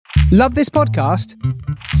Love this podcast?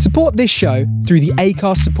 Support this show through the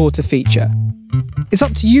Acast supporter feature. It's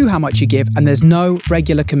up to you how much you give, and there's no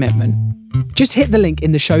regular commitment. Just hit the link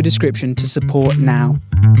in the show description to support now.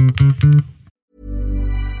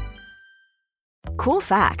 Cool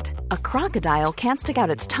fact, a crocodile can't stick out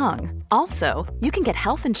its tongue. Also, you can get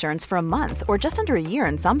health insurance for a month or just under a year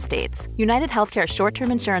in some states. United Healthcare short-term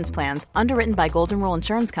insurance plans, underwritten by Golden Rule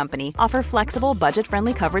Insurance Company, offer flexible,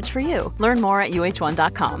 budget-friendly coverage for you. Learn more at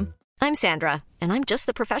uh1.com. I'm Sandra, and I'm just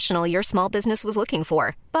the professional your small business was looking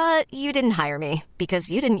for. But you didn't hire me because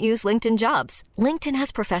you didn't use LinkedIn Jobs. LinkedIn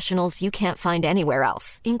has professionals you can't find anywhere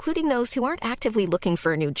else, including those who aren't actively looking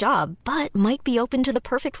for a new job, but might be open to the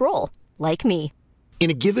perfect role, like me. In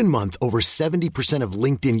a given month, over 70% of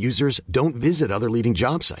LinkedIn users don't visit other leading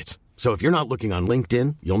job sites. So if you're not looking on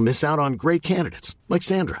LinkedIn, you'll miss out on great candidates like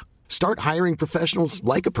Sandra. Start hiring professionals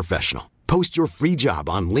like a professional. Post your free job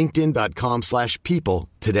on linkedin.com/people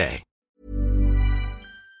today.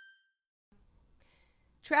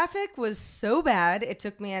 Traffic was so bad, it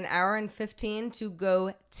took me an hour and 15 to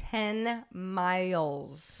go 10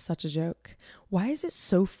 miles. Such a joke. Why is it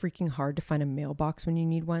so freaking hard to find a mailbox when you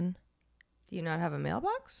need one? Do you not have a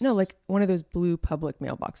mailbox? No, like one of those blue public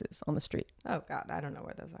mailboxes on the street. Oh, God, I don't know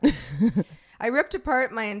where those are. I ripped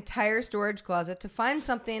apart my entire storage closet to find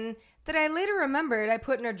something that I later remembered I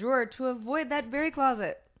put in a drawer to avoid that very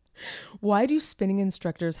closet. Why do spinning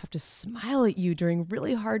instructors have to smile at you during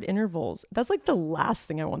really hard intervals? That's like the last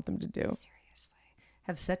thing I want them to do. Seriously.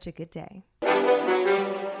 Have such a good day.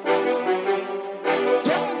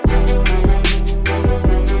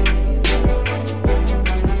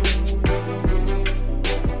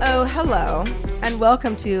 Oh, hello, and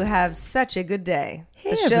welcome to Have Such a Good Day. Hey,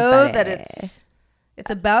 the show everybody. that it's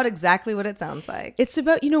about exactly what it sounds like. It's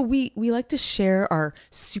about, we like to share our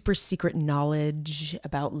super secret knowledge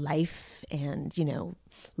about life and,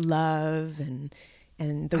 love and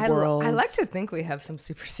the world. I like to think we have some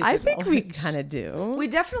super secret I think we knowledge. kind of do. We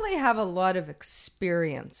definitely have a lot of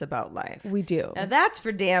experience about life. We do. Now that's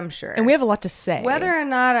for damn sure. And we have a lot to say. Whether or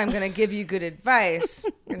not I'm going to give you good advice,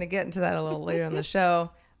 we're going to get into that a little later in the show.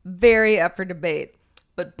 Very up for debate.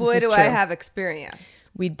 But boy, do I have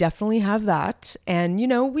experience. We definitely have that. And,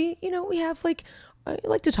 we have I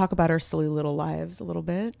like to talk about our silly little lives a little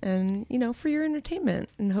bit and, for your entertainment.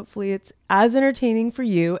 And hopefully it's as entertaining for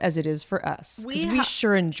you as it is for us. Because we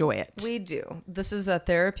sure enjoy it. We do. This is a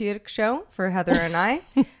therapeutic show for Heather and I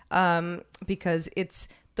because it's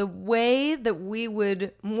the way that we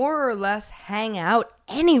would more or less hang out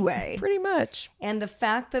anyway. Pretty much. And the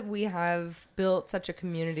fact that we have built such a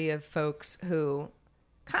community of folks who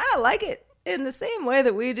kind of like it in the same way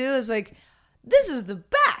that we do is like, this is the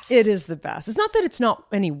best. It is the best. It's not that it's not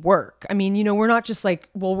any work. I mean, we're not just like,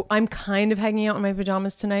 well, I'm kind of hanging out in my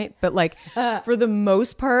pajamas tonight, but like for the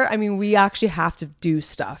most part, I mean, we actually have to do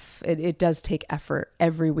stuff. It does take effort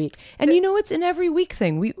every week. And it's an every week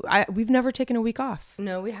thing. We've never taken a week off.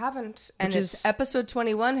 No, we haven't. And Which it's is episode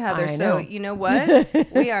 21, Heather. I So know. you know what?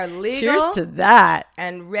 We are legal. Cheers to that.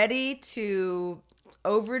 And ready to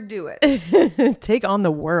overdo it. Take on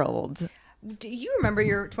the world. Do you remember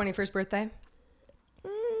your 21st birthday?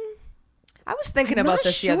 I was thinking about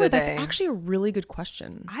this the other day. That's actually a really good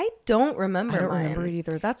question. I don't remember I don't mine. remember it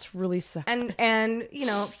either. That's really sad. And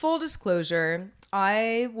full disclosure,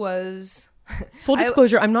 I was... Full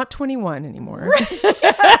disclosure, I'm not 21 anymore.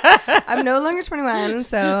 I'm no longer 21,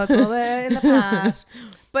 so it's a little bit in the past.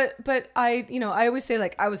 But I always say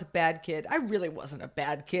I was a bad kid. I really wasn't a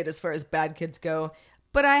bad kid as far as bad kids go.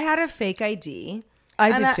 But I had a fake ID.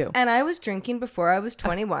 I did too. And I was drinking before I was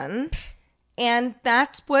 21. And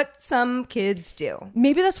that's what some kids do.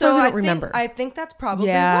 Maybe that's why we don't remember. I think that's probably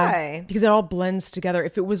why. Because it all blends together.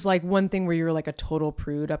 If it was like one thing where you were like a total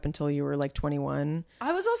prude up until you were like 21.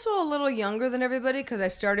 I was also a little younger than everybody because I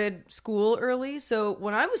started school early. So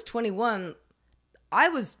when I was 21, I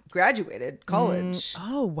was graduated college.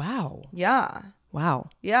 Oh, wow. Yeah. Wow.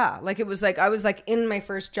 Yeah. It was I was in my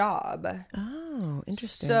first job. Oh,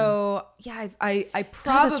 interesting. So yeah, I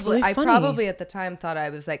that's really funny. probably at the time thought I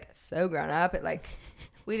was so grown up.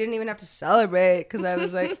 We didn't even have to celebrate because I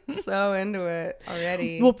was so into it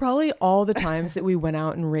already. Well, probably all the times that we went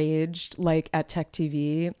out and raged at Tech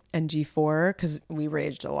TV and G4, because we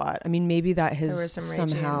raged a lot. I mean, maybe that has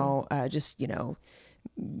somehow just,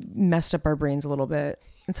 messed up our brains a little bit.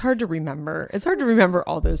 It's hard to remember. It's hard to remember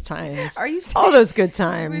all those times. Are you saying all those good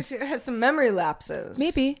times? We had some memory lapses.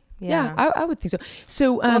 Maybe. Yeah, I would think so.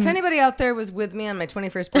 So, well, if anybody out there was with me on my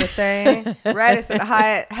 21st birthday, write us at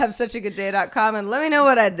hi@havesuchagoodday.com and let me know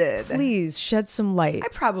what I did. Please shed some light. I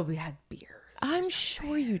probably had beer. I'm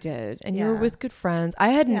sure you did. And you Yeah. were with good friends. I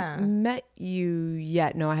hadn't Yeah. met you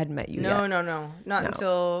yet. No, I hadn't met you No, yet. not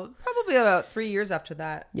until probably about 3 years after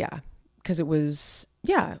that. Yeah. Because it was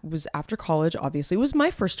after college, obviously. It was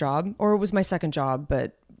my first job, or it was my second job,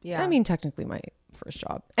 but Yeah. I mean, technically my first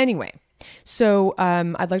job. Anyway, so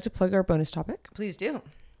I'd like to plug our bonus topic. Please do.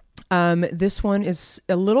 This one is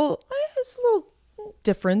a little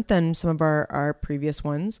different than some of our previous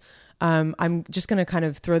ones. I'm just going to kind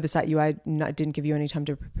of throw this at you. Didn't give you any time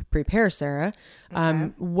to prepare, Sarah.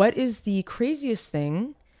 What is the craziest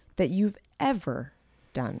thing that you've ever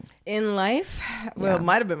done? In life, well, it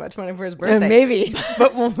might have been my 21st birthday. Maybe,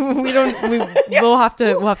 but we'll have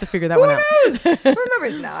to figure that one out. Who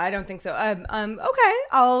remembers? No, I don't think so. Okay.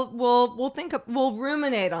 We'll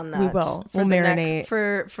ruminate on that. We will. For We'll the marinate.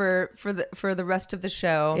 for the rest of the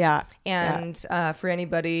show. Yeah. And for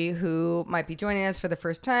anybody who might be joining us for the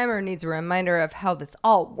first time or needs a reminder of how this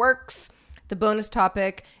all works, the bonus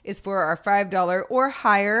topic is for our $5 or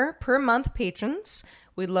higher per month patrons.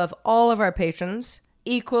 We love all of our patrons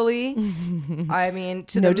equally. I mean,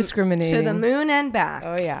 No discriminating. to the moon and back.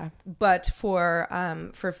 Oh yeah. But for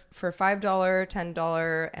 $5,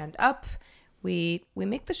 $10 and up, we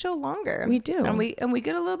make the show longer. We do. and we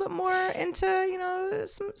get a little bit more into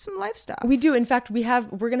some life stuff. We do. In fact, we're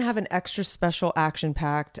going to have an extra special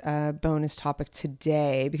action-packed bonus topic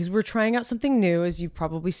today because we're trying out something new, as you've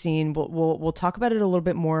probably seen. We'll talk about it a little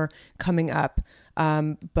bit more coming up.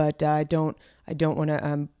 But I don't want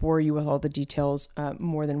to bore you with all the details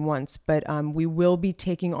more than once. But we will be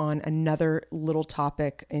taking on another little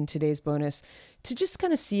topic in today's bonus to just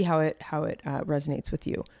kind of see how it resonates with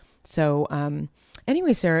you. So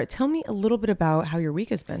anyway, Sarah, tell me a little bit about how your week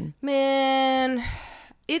has been. Man,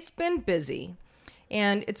 it's been busy,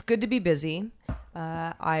 and it's good to be busy.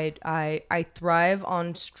 I thrive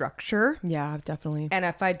on structure, Yeah, definitely. and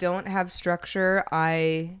if I don't have structure,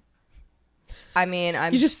 I'm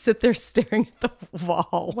You just sit there staring at the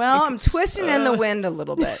wall. Well, I'm twisting in the wind a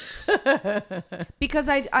little bit because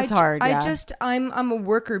It's hard, yeah. I'm a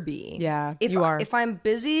worker bee. Yeah, if you are. If I'm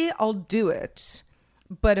busy, I'll do it,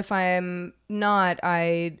 but if I'm not,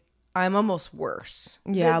 I'm almost worse.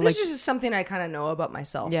 Yeah, this like- is just something I kind of know about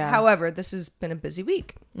myself. Yeah. However, this has been a busy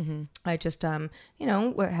week. Mm-hmm. I just Heather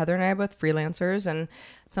and I are both freelancers, and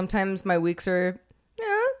sometimes my weeks are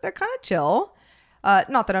they're kind of chill.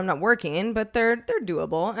 Not that I'm not working, but they're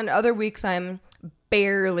doable. And other weeks I'm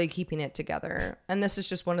barely keeping it together. And this is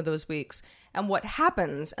just one of those weeks. And what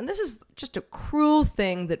happens, and this is just a cruel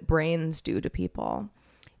thing that brains do to people,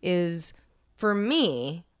 is for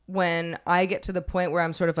me, when I get to the point where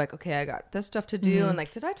I'm sort of like, okay, I got this stuff to do, and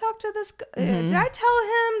like, did I talk to this? Did I tell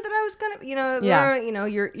him that I was gonna?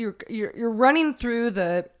 You're running through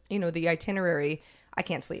the the itinerary. I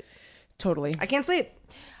can't sleep. Totally. I can't sleep.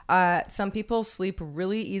 Some people sleep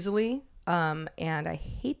really easily, and I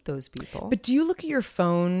hate those people. But do you look at your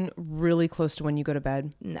phone really close to when you go to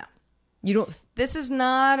bed? No. You don't. This is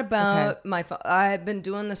not about my phone. I've been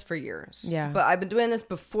doing this for years. Yeah. But I've been doing this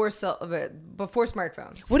before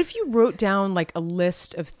smartphones. What if you wrote down like a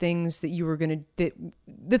list of things that you were going to,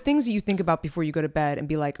 the things that you think about before you go to bed and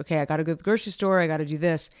be like, okay, I got to go to the grocery store. I got to do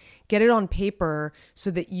this. Get it on paper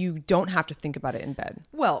so that you don't have to think about it in bed.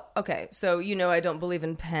 Well, okay. So, I don't believe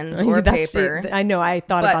in pens or paper. I know. I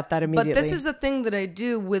thought about that immediately. But this is a thing that I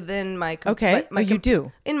do within my... Okay. You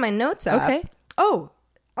do? In my notes app. Okay. Oh,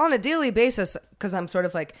 on a daily basis, because I'm sort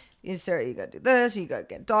of like, Sarah, you got to do this, you got to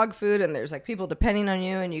get dog food, and there's like people depending on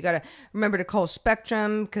you, and you got to remember to call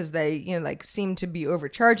Spectrum because they, seem to be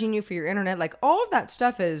overcharging you for your internet. Like all of that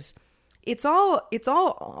stuff it's all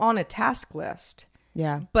on a task list.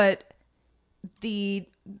 Yeah. But the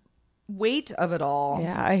weight of it all,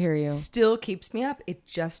 Yeah, I hear you. still keeps me up. It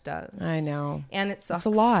just does. I know. And it sucks.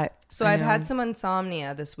 It's a lot. So I I've know. had some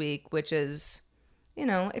insomnia this week, which is,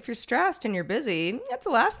 if you're stressed and you're busy, that's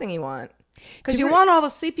the last thing you want. Because you want all the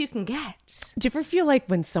sleep you can get. Do you ever feel like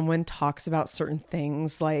when someone talks about certain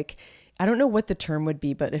things, like, I don't know what the term would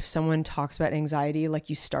be, but if someone talks about anxiety, like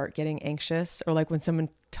you start getting anxious, or like when someone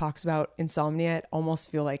talks about insomnia, I almost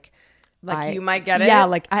feel like You might get it? Yeah,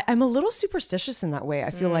 like I'm a little superstitious in that way. I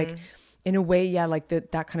feel like in a way, yeah, like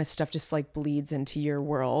that kind of stuff just like bleeds into your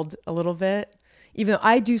world a little bit. Even though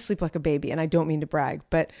I do sleep like a baby, and I don't mean to brag,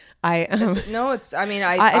 but it's it's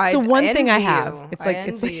the one thing I have. You. It's like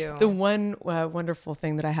envy you. the one wonderful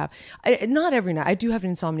thing that I have. Not every night. I do have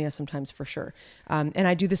insomnia sometimes for sure, and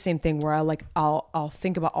I do the same thing where I'll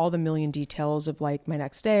think about all the million details of like my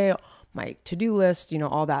next day, my to-do list,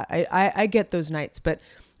 all that. I get those nights, but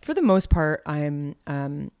for the most part,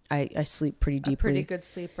 I sleep pretty deeply. A pretty good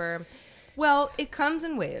sleeper. Well, it comes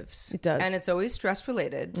in waves. It does. And it's always stress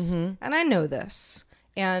related. And I know this.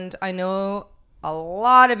 And I know a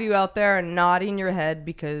lot of you out there are nodding your head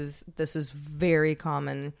because this is very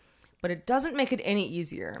common. But it doesn't make it any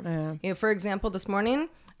easier. Yeah. You know, for example, this morning,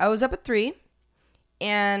 I was up at 3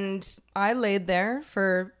 and I laid there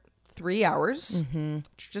for 3 hours,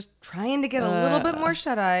 just trying to get a little bit more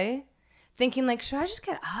shut-eye, thinking like, should I just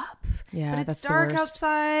get up? Yeah, but it's that's the dark worst.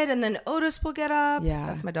 outside, and then Otis will get up. Yeah.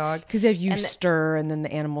 That's my dog. Because if you And stir and then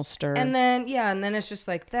the animals stir. and then it's just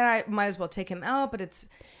like, then I might as well take him out, but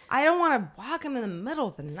I don't want to walk him in the middle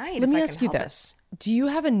of the night. Let if me I ask can you help it. this. Do you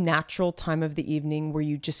have a natural time of the evening where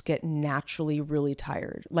you just get naturally really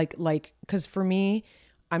tired? Like, because for me,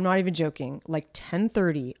 I'm not even joking, like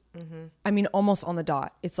 10:30, I mean, almost on the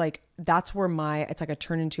dot. It's like, that's where it's like I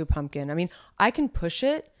turn into a pumpkin. I mean, I can push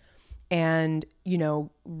it and,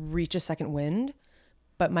 reach a second wind,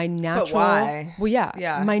 but my natural, why? well, yeah,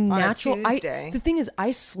 Yeah, my on a natural, Tuesday. the thing is,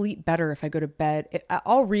 I sleep better if I go to bed.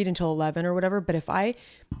 I'll read until 11 or whatever, but if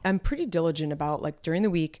I'm pretty diligent about, like, during the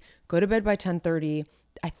week, go to bed by 10:30.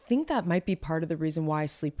 I think that might be part of the reason why I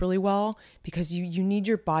sleep really well, because you need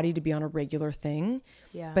your body to be on a regular thing.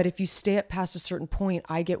 Yeah. But if you stay up past a certain point,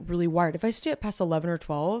 I get really wired. If I stay up past 11 or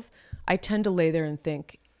 12, I tend to lay there and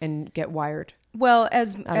think and get wired. Well,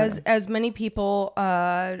 as many people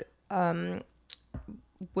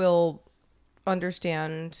will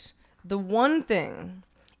understand, the one thing,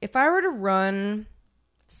 if I were to run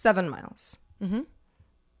 7 miles,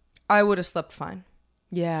 I would have slept fine.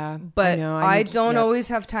 Yeah. But I need to- don't yep. always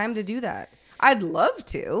have time to do that. I'd love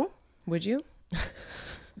Would you?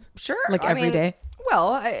 sure, Like I every mean, day? Well,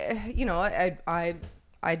 I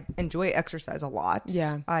enjoy exercise a lot.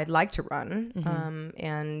 Yeah. I'd like to run,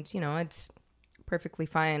 and it's perfectly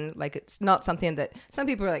fine. Like, it's not something that some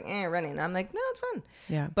people are like, running. I'm like, no, it's fun.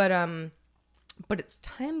 Yeah. But it's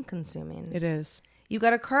time consuming. It is. You got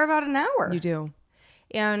to carve out an hour. You do.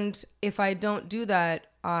 And if I don't do that,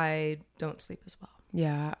 I don't sleep as well.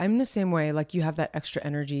 Yeah. I'm the same way. Like, you have that extra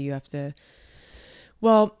energy. You have to,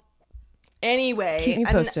 well, Anyway, keep me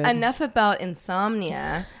posted. Enough about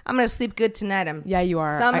insomnia. I'm going to sleep good tonight. Yeah, you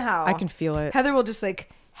are. Somehow. I can feel it. Heather will just like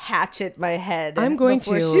hatchet my head. I'm going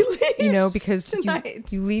before to, she leaves because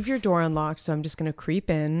tonight. you leave your door unlocked. So I'm just going to creep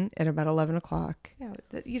in at about 11 o'clock. Yeah,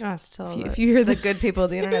 you don't have to tell If you hear the the good people of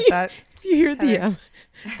the internet that. If you hear Heather.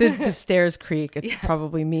 the stairs creak, it's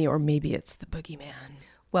probably me, or maybe it's the boogeyman.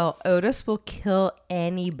 Well, Otis will kill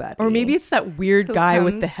anybody. Or maybe it's that weird Who guy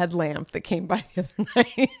with the comes- headlamp that came by the other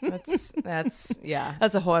night. That's yeah.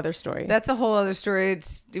 That's a whole other story. That's a whole other story.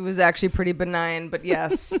 It was actually pretty benign, but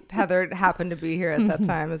yes, Heather happened to be here at that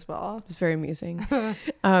time as well. It's very amusing.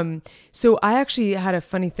 So I actually had a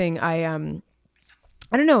funny thing. I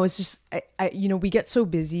don't know. It's just, we get so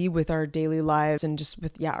busy with our daily lives and just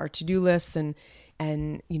with, our to-do lists and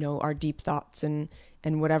our deep thoughts and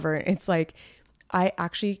whatever. It's like, I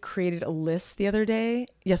actually created a list yesterday,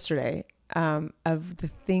 of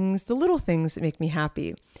the little things that make me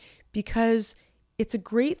happy, because it's a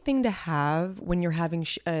great thing to have when you're having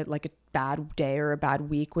like a bad day or a bad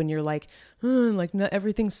week, when you're like, not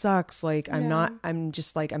everything sucks. Like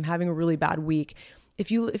I'm having a really bad week.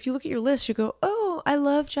 If you look at your list, you go, oh, I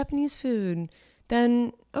love Japanese food.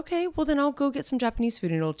 Then, okay, well then I'll go get some Japanese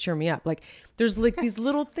food and it'll cheer me up. Like there's like these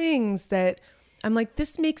little things that I'm like,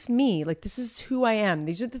 this makes me, like, this is who I am.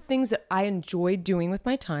 These are the things that I enjoy doing with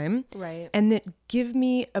my time. Right. And that give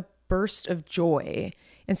me a burst of joy.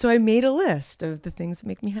 And so I made a list of the things that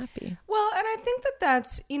make me happy. Well, and I think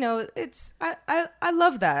that's, it's, I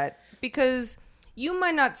love that, because you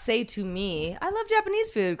might not say to me, I love Japanese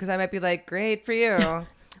food, because I might be like, great for you.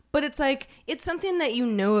 But it's like, it's something that you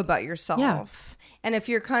know about yourself. Yeah. And if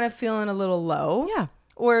you're kind of feeling a little low. Yeah.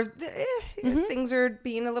 Or things are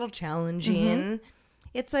being a little challenging.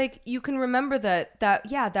 It's like you can remember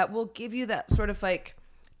that will give you that sort of like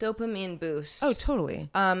dopamine boost. Oh,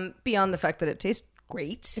 totally. Beyond the fact that it tastes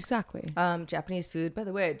great. Exactly. Japanese food, by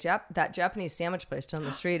the way, that Japanese sandwich place down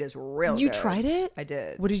the street is real You good. tried it? I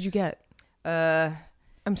did. What did you get?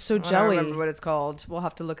 I'm so I don't jelly. remember what it's called. We'll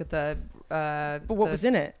have to look at the. But what was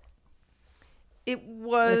in it? It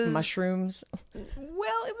was Like mushrooms.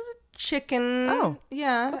 Well, it was a chicken. Oh,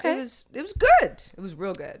 yeah. okay. It was good. It was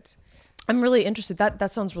real good. I'm really interested. That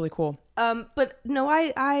sounds really cool. But no,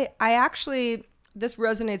 I actually, this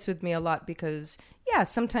resonates with me a lot, because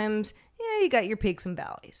sometimes you got your peaks and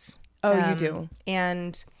valleys. Oh, you do.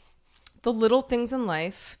 And the little things in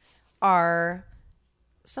life are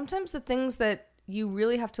sometimes the things that you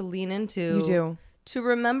really have to lean into. You do. To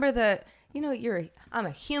remember that, I'm a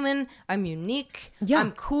human, I'm unique, Yeah.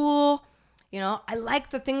 I'm cool, I like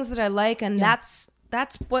the things that I like, and that's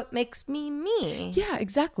that's what makes me. Yeah,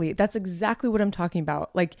 exactly. That's exactly what I'm talking about.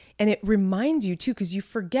 Like, and it reminds you too, because you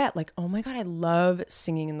forget, like, oh my God, I love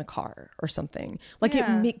singing in the car or something. Like,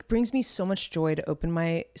 it brings me so much joy to open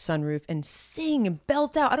my sunroof and sing and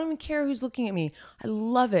belt out. I don't even care who's looking at me. I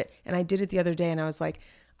love it. And I did it the other day, and I was like,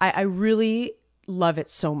 I really love it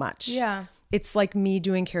so much. Yeah. It's like me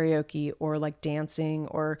doing karaoke or like dancing,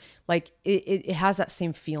 or like it has that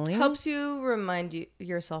same feeling. Helps you remind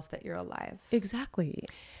yourself that you're alive. Exactly.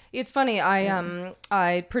 It's funny.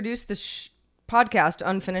 I produced this podcast,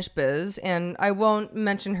 Unfinished Biz, and I won't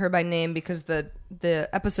mention her by name because the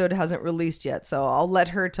episode hasn't released yet. So I'll let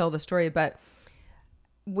her tell the story. But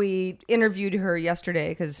we interviewed her yesterday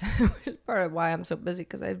because part of why I'm so busy,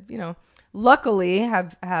 because I, luckily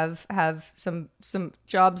have some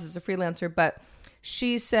jobs as a freelancer. But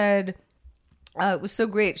she said it was so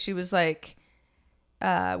great. She was like,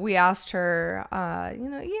 we asked her,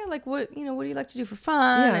 like what do you like to do for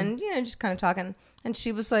fun? And just kind of talking. And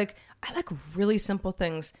she was like, I like really simple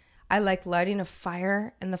things. I like lighting a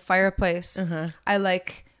fire in the fireplace. I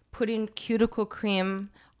like putting cuticle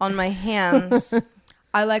cream on my hands.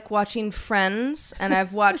 I like watching Friends, and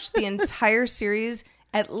I've watched the entire series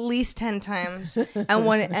at least 10 times. And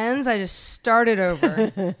when it ends, I just start it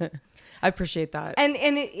over. I appreciate that. And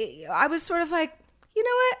I was sort of like, you know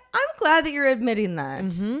what? I'm glad that you're admitting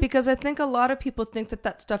that, because I think a lot of people think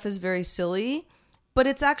that stuff is very silly, but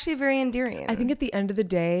it's actually very endearing. I think at the end of the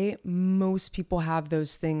day, most people have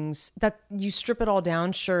those things that you strip it all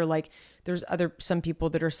down. Sure, like there's some people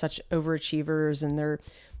that are such overachievers, and they're,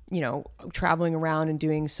 traveling around and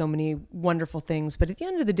doing so many wonderful things. But at the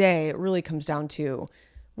end of the day, it really comes down to,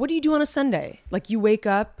 what do you do on a Sunday? Like, you wake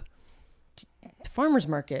up, farmer's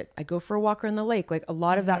market, I go for a walk around the lake. Like, a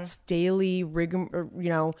lot of that's daily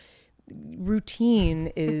routine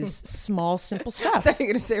is small, simple stuff. I thought you were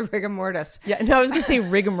going to say rigor mortis. Yeah, no, I was going to say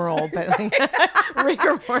rigmarole, but like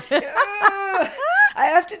rigor mortis. I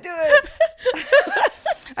have to do it.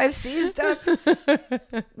 I've seized up.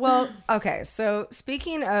 Well, okay. So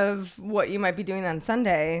speaking of what you might be doing on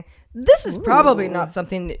Sunday, this is probably not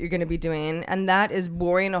something that you're going to be doing, and that is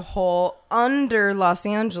boring a hole under Los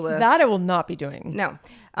Angeles. That I will not be doing. No.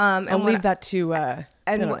 I'll leave that to some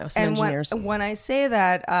engineers. When I say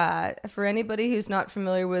that, for anybody who's not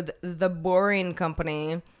familiar with The Boring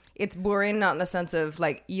Company, it's boring not in the sense of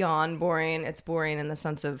like yawn boring. It's boring in the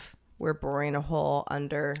sense of we're boring a hole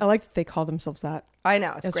under. I like that they call themselves that. I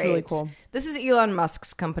know. It's great. Really cool. This is Elon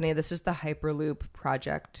Musk's company. This is the Hyperloop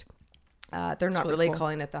project. They're not really cool.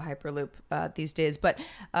 Calling it the Hyperloop these days. But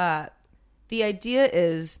the idea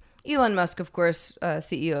is Elon Musk, of course,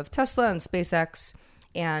 CEO of Tesla and SpaceX,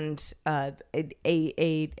 and a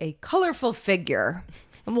colorful figure.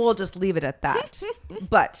 And we'll just leave it at that.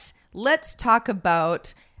 But let's talk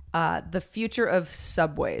about the future of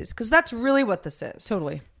subways, because that's really what this is.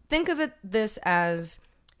 Totally. Think of this as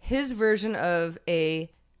his version of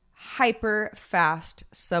a hyper fast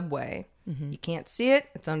subway. You can't see it.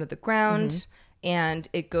 It's under the ground. And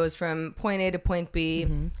it goes from point A to point B.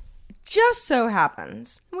 Just so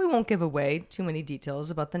happens, we won't give away too many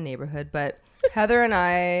details about the neighborhood, but Heather and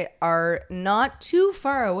I are not too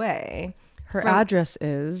far away. Her address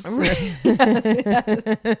is...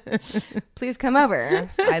 Please come over.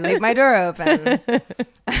 I leave my door open.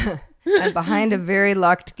 And behind a very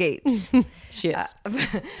locked gate. She is.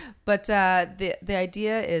 But the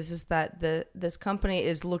idea is that this company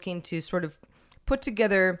is looking to sort of put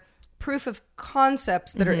together proof of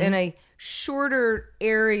concepts that are in a shorter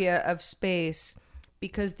area of space,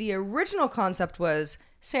 because the original concept was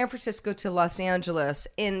San Francisco to Los Angeles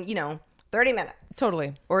in, 30 minutes.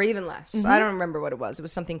 Totally. Or even less. I don't remember what it was. It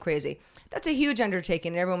was something crazy. That's a huge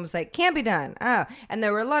undertaking. And everyone was like, can't be done. And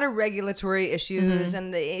there were a lot of regulatory issues,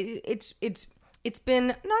 and it's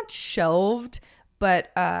been not shelved,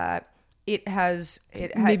 but it has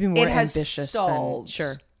maybe more ambitious stalled.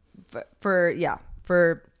 Sure.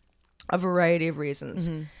 For a variety of reasons.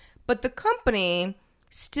 But the company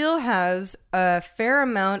still has a fair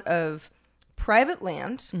amount of private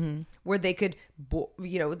land where they could,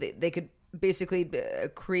 they could basically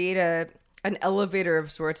create an elevator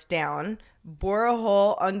of sorts down, bore a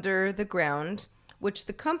hole under the ground, which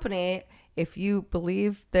the company, if you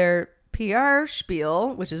believe their PR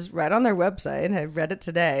spiel, which is right on their website, I read it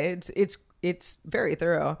today. It's very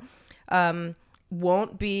thorough.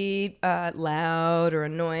 Won't be loud or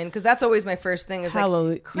annoying, because that's always my first thing is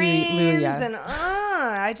like cranes and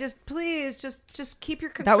I just please just keep your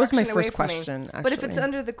construction that was my away first from question, me. actually. But if it's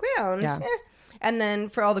under the ground, And then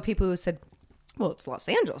for all the people who said, well, it's Los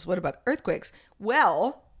Angeles, what about earthquakes?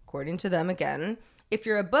 Well, according to them again, if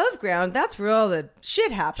you're above ground, that's where all the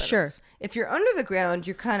shit happens. Sure. If you're under the ground,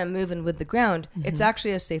 you're kind of moving with the ground. It's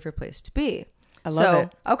actually a safer place to be. I love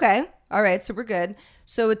it. Okay. All right. So we're good.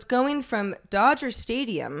 So it's going from Dodger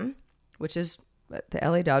Stadium, which is the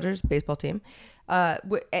LA Dodgers baseball team,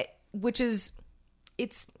 which is,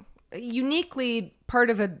 it's uniquely part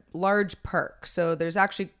of a large park. So there's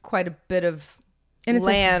actually quite a bit of And it's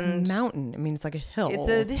land. a mountain. I mean, it's like a hill. It's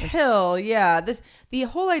a hill, yeah. The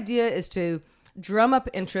whole idea is to drum up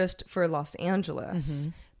interest for Los Angeles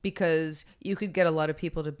because you could get a lot of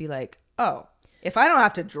people to be like, oh, if I don't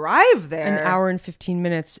have to drive there. An hour and 15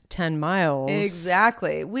 minutes, 10 miles.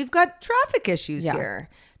 Exactly. We've got traffic issues here.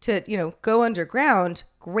 To, go underground,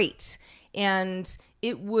 great. And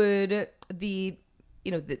it would, the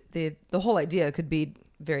whole idea could be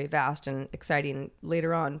very vast and exciting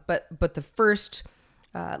later on. But the first,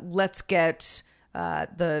 let's get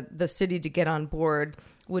the city to get on board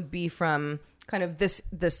would be from kind of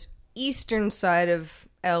this eastern side of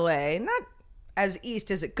LA, not as east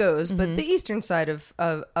as it goes, but the eastern side of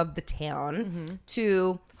the town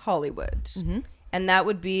to Hollywood. And that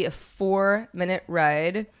would be a 4-minute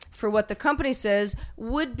ride for what the company says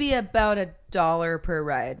would be about $1 per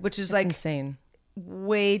ride, which is like insane.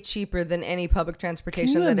 Way cheaper than any public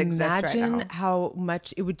transportation Can you that exists right now. imagine how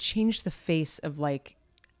much it would change the face of like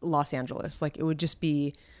Los Angeles? Like it would just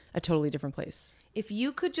be a totally different place. If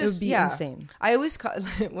you could just, be insane. I always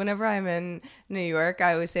whenever I'm in New York,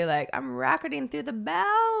 I always say like I'm rocketing through the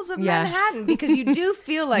bowels of Manhattan because you do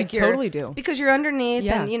feel like you're totally do because you're underneath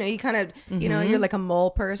and you kind of you're like a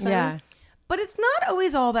mole person. Yeah. But it's not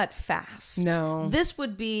always all that fast. No. This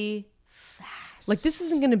would be fast. Like this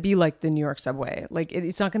isn't going to be like the New York subway. Like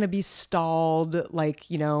it's not going to be stalled like,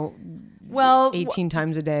 18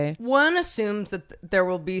 times a day. One assumes that there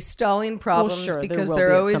will be stalling problems sure, because there will there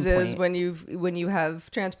be at always some is point. when you have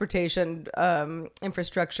transportation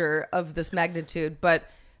infrastructure of this magnitude. But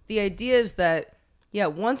the idea is that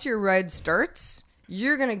once your ride starts,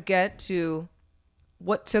 you're gonna get to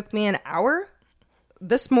what took me an hour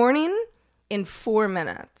this morning in 4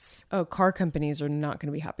 minutes. Oh, car companies are not going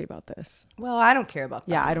to be happy about this. Well, I don't care about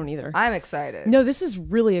that. Yeah, I don't either. I'm excited. No, this is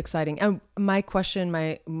really exciting. And my question,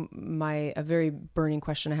 a very burning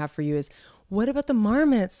question I have for you is, what about the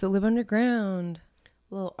marmots that live underground?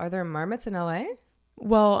 Well, are there marmots in LA?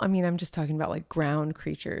 Well, I mean, I'm just talking about like ground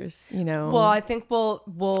creatures, Well, I think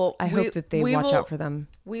I hope that they watch out for them.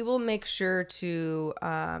 We will make sure to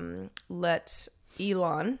let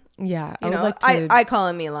Elon. Yeah, I would like to. I call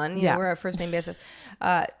him Elon. Yeah. We're a first name basis.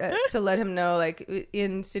 To let him know, like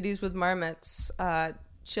in cities with marmots,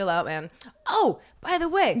 chill out, man. Oh, by the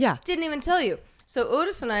way, didn't even tell you. So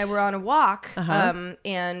Otis and I were on a walk,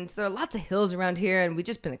 and there are lots of hills around here, and we've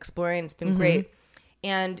just been exploring. It's been great.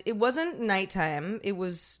 And it wasn't nighttime. It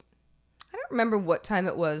was, I don't remember what time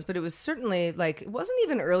it was, but it was certainly like, it wasn't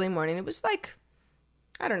even early morning. It was like,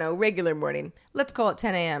 I don't know, regular morning. Let's call it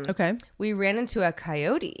 10 a.m. Okay. We ran into a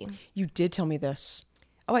coyote. You did tell me this.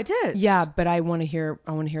 Oh, I did? Yeah, but I want to hear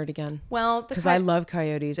it again. Well, because I love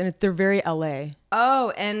coyotes, and they're very LA.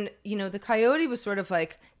 Oh, and the coyote was sort of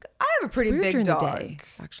like, I have a pretty big dog. The day,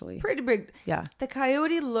 actually. Pretty big. Yeah. The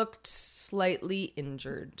coyote looked slightly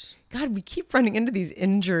injured. God, we keep running into these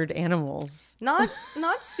injured animals. Not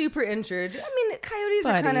super injured. I mean, coyotes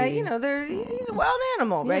are kind of, he's a wild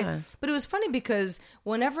animal, right? Yeah. But it was funny because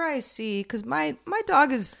whenever I see, because my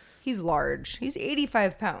dog he's large. He's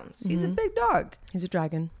 85 pounds. He's a big dog. He's a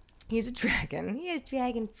dragon. He's a dragon. He has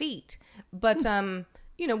dragon feet. But,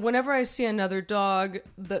 whenever I see another dog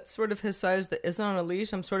that's sort of his size that isn't on a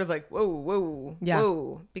leash, I'm sort of like, whoa.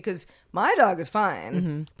 Because my dog is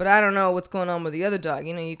fine, but I don't know what's going on with the other dog.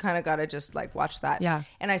 You kind of got to just like watch that. Yeah.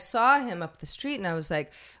 And I saw him up the street and I was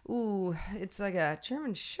like, ooh, it's like a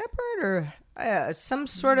German Shepherd or some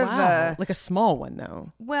sort of... like a small one,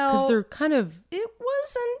 though. Well... Because they're kind of...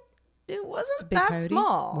 It wasn't big that coyote?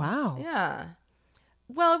 small. Wow. Yeah.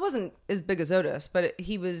 Well, it wasn't as big as Otis, but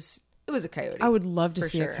it was a coyote. I would love to for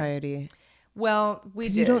see sure. a coyote. Well, we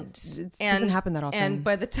did. It doesn't happen that often. And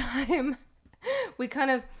by the time we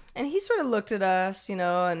kind of, and he sort of looked at us,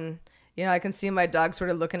 and I can see my dog sort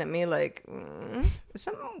of looking at me like,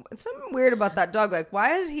 something weird about that dog. Like,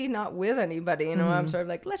 why is he not with anybody? I'm sort of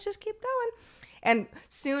like, let's just keep going. And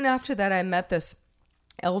soon after that, I met this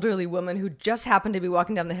elderly woman who just happened to be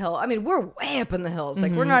walking down the hill. I mean, we're way up in the hills.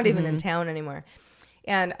 Like, we're not even in town anymore.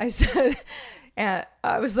 And I said, and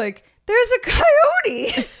I was like, there's a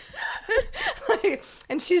coyote.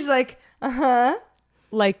 And she's like, uh-huh.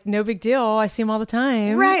 Like, no big deal. I see him all the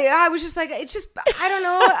time. Right. I was just like, it's just, I don't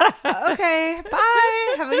know. Okay,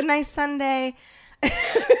 bye. Have a nice Sunday.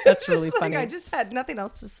 That's really Just funny. I just had nothing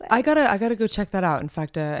else to say. I gotta go check that out. In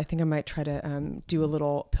fact, I think I might try to do a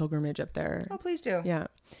little pilgrimage up there. Oh, please do. Yeah.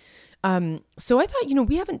 So I thought,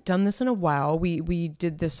 we haven't done this in a while. We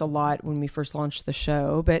did this a lot when we first launched the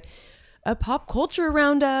show, but a pop culture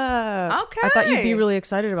roundup. Okay. I thought you'd be really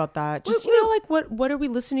excited about that. Just, Woo, woo. what are we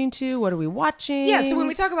listening to? What are we watching? Yeah, so when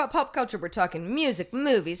we talk about pop culture, we're talking music,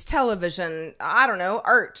 movies, television, I don't know,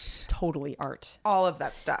 art, Totally art. all of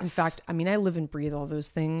that stuff. In fact, I live and breathe all those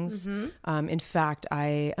things. In fact,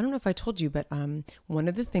 I don't know if I told you, but one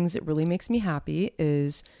of the things that really makes me happy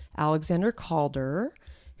is Alexander Calder,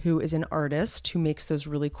 who is an artist who makes those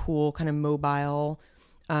really cool kind of mobile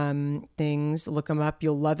things. Look him up.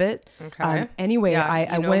 You'll love it. Okay. Anyway, Yeah,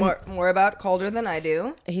 I you know went... more about Calder than I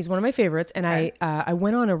do. He's one of my favorites. And I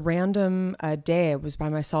went on a random day. I was by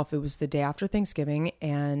myself. It was the day after Thanksgiving.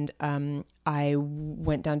 And I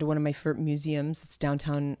went down to one of my favorite museums. It's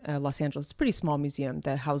downtown Los Angeles. It's a pretty small museum,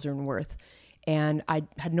 the Hauser and Wirth. And I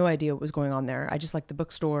had no idea what was going on there. I just like the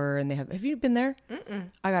bookstore, and have you been there?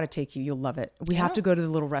 I got to take you. You'll love it. We have to go to the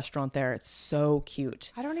little restaurant there. It's so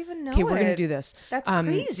cute. I don't even know. Okay, we're going to do this. That's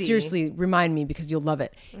crazy. Seriously, remind me because you'll love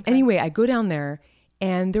it. Anyway, I go down there,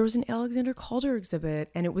 and there was an Alexander Calder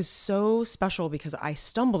exhibit, and it was so special because I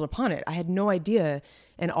stumbled upon it. I had no idea,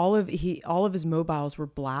 and all of his mobiles were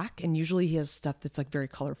black, and usually he has stuff that's like very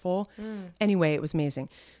colorful. Anyway, it was amazing.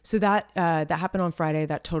 So that happened on Friday.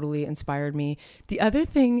 That totally inspired me. The other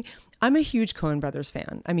thing, I'm a huge Coen Brothers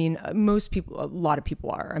fan. I mean, a lot of people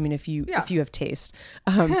are. I mean, if you have taste,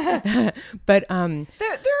 but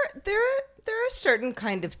They're a certain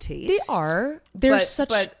kind of taste. they are. They're such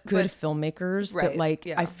good but- filmmakers Right, that, like,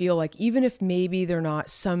 yeah. I feel like even if maybe they're not,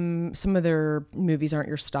 some of their movies aren't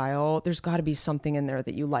your style, there's got to be something in there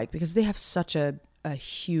that you like because they have such a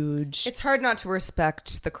huge. It's hard not to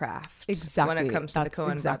respect the craft. Exactly. When it comes to That's the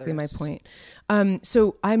Coen exactly brothers. my point.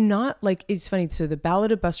 So I'm not like, it's funny. So The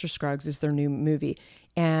Ballad of Buster Scruggs is their new movie,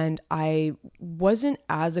 and I wasn't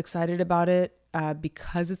as excited about it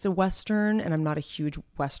because it's a Western, and I'm not a huge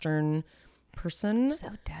Western person. So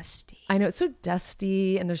dusty. I know, it's so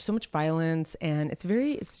dusty, and there's so much violence, and it's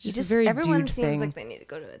just a very everyone dude seems thing. like they need to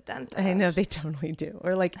go to a dentist. I know, they totally do.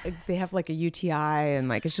 Or like they have like a UTI, and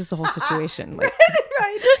like it's just a whole situation. Like,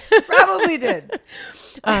 Right. Probably did.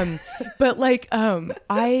 but like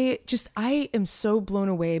I am so blown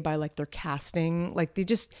away by like their casting. Like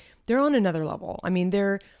they're on another level. I mean,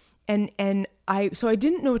 so I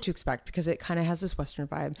didn't know what to expect because it kind of has this Western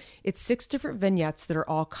vibe. It's 6 different vignettes that are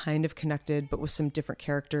all kind of connected, but with some different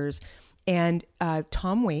characters. And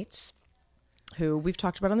Tom Waits, who we've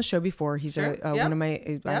talked about on the show before, he's one of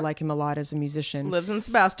my. I like him a lot as a musician. Lives in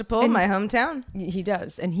Sebastopol, my hometown. He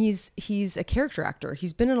does, and he's a character actor.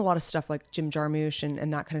 He's been in a lot of stuff like Jim Jarmusch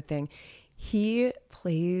and that kind of thing. He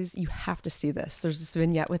plays. You have to see this. There's this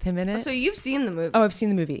vignette with him in it. So you've seen the movie. Oh, I've seen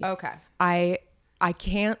the movie. Okay. I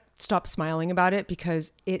can't stop smiling about it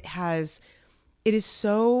because it is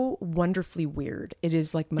so wonderfully weird. It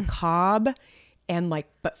is like macabre and like,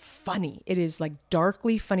 but funny. It is like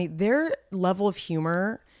darkly funny. Their level of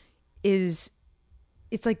humor it's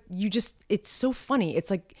like it's so funny.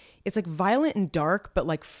 It's like violent and dark, but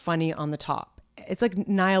like funny on the top. It's like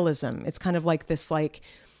nihilism. It's kind of like this, like,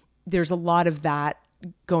 there's a lot of that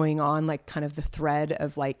going on, like kind of the thread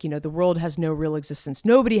of like, the world has no real existence.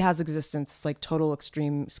 Nobody has existence. It's like total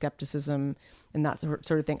extreme skepticism and that sort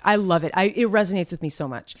of thing. I love it. It resonates with me so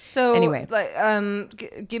much. So anyway,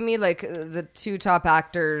 like, give me like the 2 top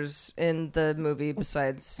actors in the movie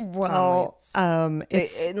besides Tom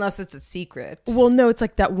Waits. Unless it's a secret. Well, no, it's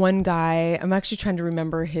like that one guy. I'm actually trying to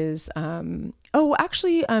remember his. Liam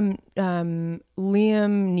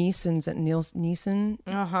Neeson's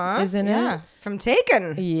Neeson is in it. From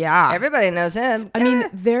Taken. Yeah, Everybody knows him. I mean,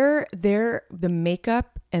 they're the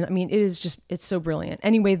makeup, and I mean, it's so brilliant.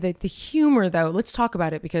 Anyway, the humor though, let's talk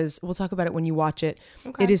about it because we'll talk about it when you watch it.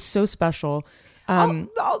 Okay. It is so special. How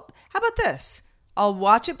about this? I'll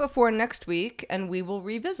watch it before next week, and we will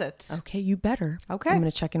revisit. Okay, you better. Okay, I'm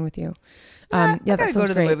going to check in with you. I that gotta sounds go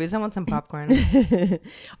to great. the movies. I want some popcorn.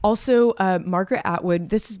 Also, Margaret Atwood.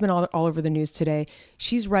 This has been all over the news today.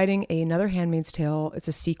 She's writing another Handmaid's Tale. It's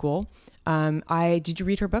a sequel. Did you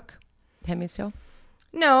read her book, Handmaid's Tale?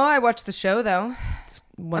 No, I watched the show though. It's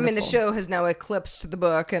wonderful. I mean, the show has now eclipsed the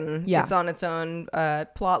book, and it's on its own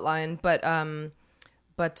plot line. But I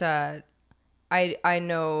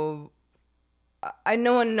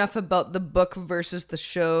know enough about the book versus the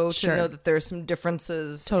show to know that there are some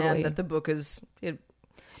differences, and that the book is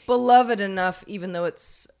beloved enough, even though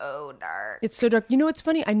it's so dark. It's so dark. It's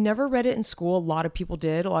funny. I never read it in school. A lot of people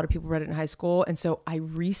did. A lot of people read it in high school, and so I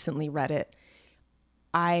recently read it.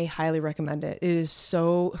 I highly recommend it. It is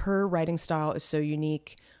her writing style is so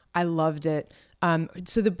unique. I loved it.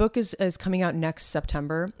 So the book is coming out next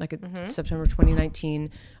September, September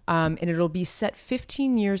 2019. And it'll be set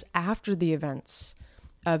 15 years after the events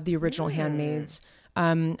of the original Handmaids.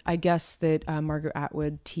 I guess that Margaret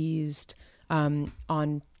Atwood teased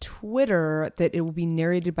on Twitter that it will be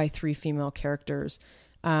narrated by 3 female characters.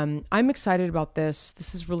 I'm excited about this.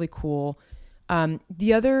 This is really cool. Before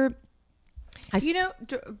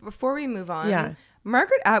we move on,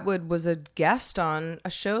 Margaret Atwood was a guest on a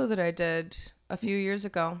show that I did a few years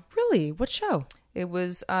ago. Really? What show? It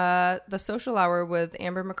was The Social Hour with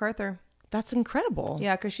Amber MacArthur. That's incredible.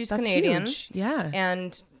 Yeah, because she's Canadian. Huge. Yeah.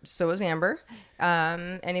 And so is Amber.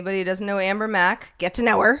 Anybody who doesn't know Amber Mac, get to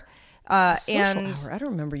know her. Social Hour. I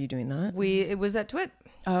don't remember you doing that. It was at Twit.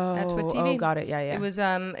 At Twit TV. Oh, got it. Yeah. It was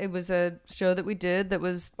a show that we did that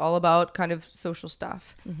was all about kind of social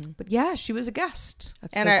stuff. Mm-hmm. But yeah, she was a guest.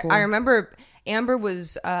 That's and so cool. I remember Amber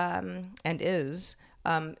was and is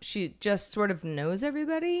she just sort of knows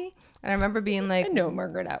everybody. And I remember being like, I know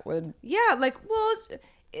Margaret Atwood. Yeah, like, well,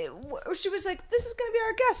 she was like, this is going to be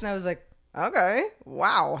our guest. And I was like, okay,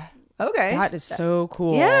 wow. Okay. That is so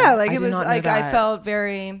cool. Yeah, like it was like I felt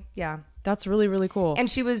very, That's really, really cool. And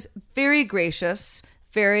she was very gracious,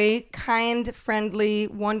 very kind, friendly,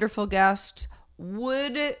 wonderful guest.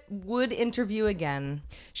 Would interview again.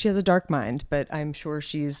 She has a dark mind, but I'm sure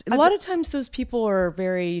she's a lot of times those people are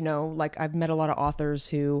very, like I've met a lot of authors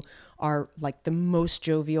who are like the most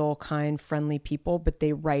jovial, kind, friendly people, but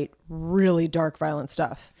they write really dark, violent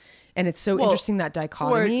stuff. And it's so interesting, that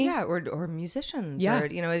dichotomy. Or musicians. Yeah. Or,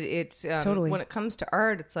 it's totally. When it comes to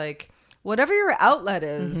art, it's like whatever your outlet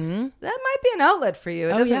is, that might be an outlet for you.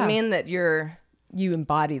 It doesn't mean that you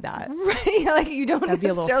embody that. Right. Like you don't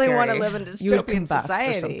necessarily want to live in dystopian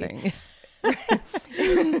society. Or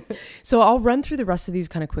something. So I'll run through the rest of these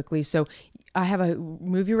kind of quickly. So I have a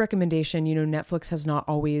movie recommendation. Netflix has not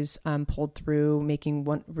always pulled through making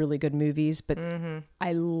really good movies, but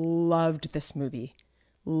I loved this movie.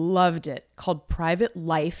 Loved it. Called Private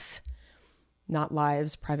Life. Not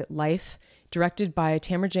Lives, Private Life. Directed by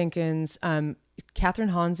Tamara Jenkins, Catherine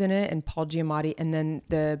Hahn's in it, and Paul Giamatti, and then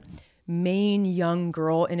the main young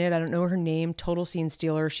girl in it, I don't know her name, total scene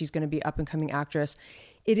stealer. She's going to be up and coming actress.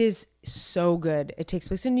 It is so good. It takes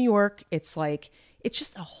place in New York. It's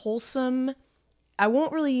just a wholesome, I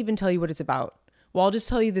won't really even tell you what it's about. Well, I'll just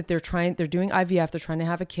tell you that they're doing IVF, they're trying to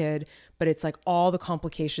have a kid, but it's like all the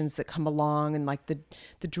complications that come along and like the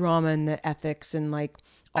drama and the ethics and like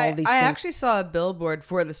all these things. I actually saw a billboard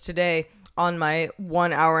for this today on my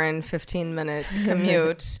 1 hour and 15 minute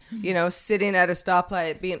commute, sitting at a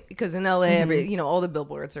stoplight because in LA, all the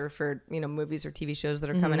billboards are for, movies or TV shows that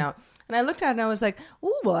are coming out. And I looked at it and I was like,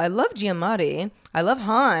 ooh, well, I love Giamatti. I love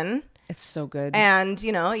Hahn. It's so good. And,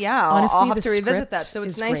 Honestly, I'll have to revisit that. So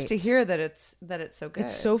it's nice great. to hear that it's so good.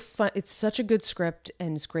 It's so fun. It's such a good script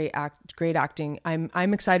and it's great acting.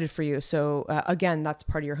 I'm excited for you. So again, that's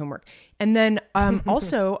part of your homework. And then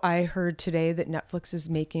also I heard today that Netflix is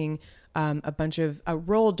making a bunch of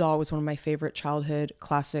Roald Dahl was one of my favorite childhood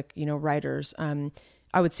classic, writers.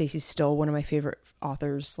 I would say he's still one of my favorite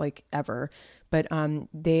authors like ever, but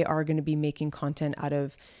they are going to be making content out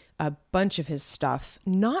of a bunch of his stuff,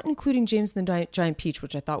 not including James and the Giant Peach,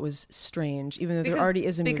 which I thought was strange, even though there already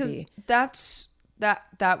is a movie. Because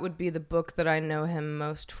that would be the book that I know him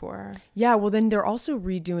most for. Yeah, well, then they're also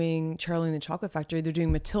redoing Charlie and the Chocolate Factory. They're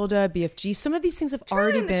doing Matilda, BFG. Some of these things have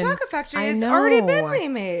already been... Charlie and the Chocolate Factory has already been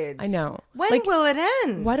remade. I know. When will it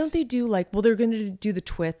end? Why don't they do they're going to do The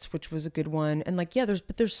Twits, which was a good one. And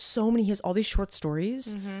there's so many. He has all these short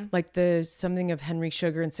stories, like something of Henry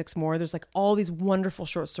Sugar and Six More. There's like all these wonderful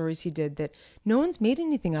short stories he did that no one's made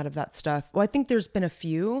anything out of that stuff. Well, I think there's been a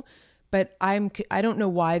few, but I don't know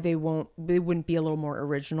why they wouldn't be a little more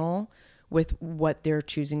original with what they're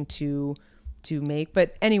choosing to make.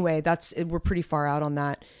 But anyway, we're pretty far out on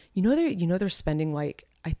that. They're spending I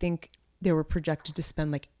think they were projected to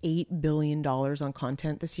spend $8 billion on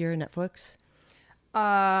content this year, Netflix.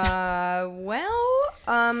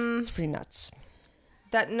 It's pretty nuts.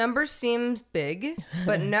 That number seems big,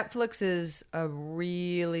 but Netflix is a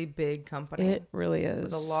really big company. It really is.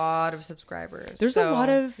 With a lot of subscribers. There's a lot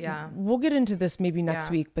of, we'll get into this maybe next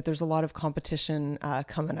week, but there's a lot of competition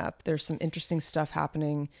coming up. There's some interesting stuff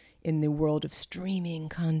happening in the world of streaming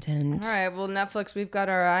content. All right, well, Netflix, we've got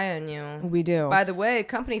our eye on you. We do. By the way,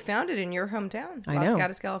 company founded in your hometown, Los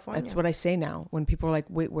Gatos, California. That's what I say now. When people are like,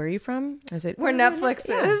 wait, where are you from? I say, where Netflix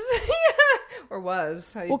is. Or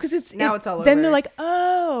was. Well, because it's all over. Then they're like,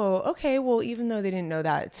 oh, okay. Well, even though they didn't know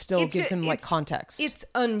that, it still gives them like context. It's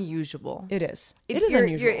unusual. It is. It is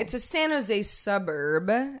unusual. It's a San Jose suburb,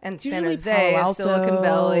 and San usually Jose Palo is Alto Silicon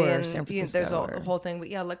Valley, or and San Francisco there's or- the whole thing. But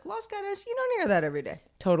yeah, like Los Gatos, you don't hear that every day.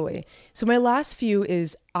 Totally. So my last few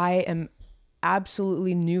is I am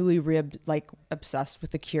absolutely newly obsessed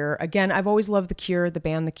with The Cure. Again, I've always loved The Cure, the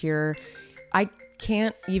band The Cure. I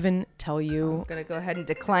can't even tell you. I'm gonna go ahead and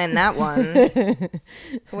decline that one.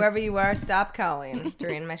 Whoever you are, stop calling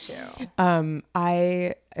during my show.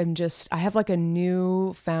 I have like a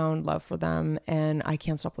newfound love for them, and I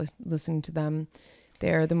can't stop listening to them.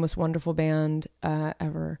 They're the most wonderful band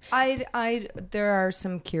ever. There are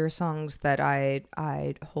some Cure songs that I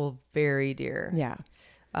hold very dear. Yeah.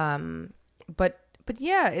 But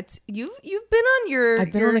yeah, it's you've been on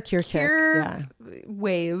I've been on a Cure kick, yeah.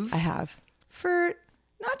 wave. I have. For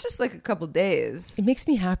not just like a couple days. It makes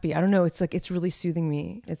me happy. I don't know. It's like it's really soothing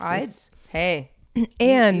me. Hey,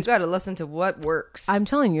 and you got to listen to what works. I'm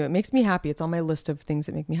telling you, it makes me happy. It's on my list of things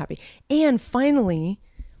that make me happy. And finally,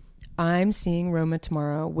 I'm seeing Roma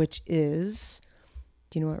tomorrow, which is.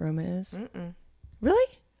 Do you know what Roma is? Mm-mm.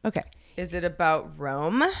 Really? Okay. Is it about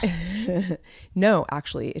Rome? No,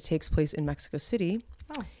 actually, it takes place in Mexico City.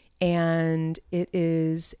 Oh. And it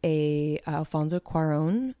is a Alfonso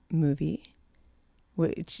Cuarón movie.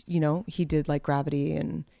 Which, he did like Gravity,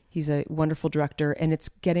 and he's a wonderful director, and it's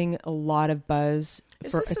getting a lot of buzz.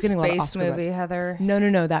 Is this a space movie, Heather?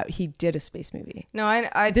 No, that he did a space movie. No,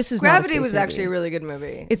 this is Gravity not a space was movie. actually a really good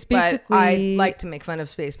movie. It's but basically I like to make fun of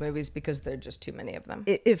space movies because there are just too many of them.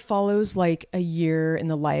 It follows like a year in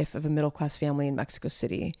the life of a middle class family in Mexico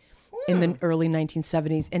City. In the early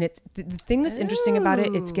 1970s, and it's the thing that's interesting about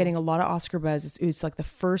it. It's getting a lot of Oscar buzz. It's like the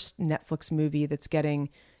first Netflix movie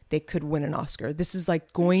they could win an Oscar. This is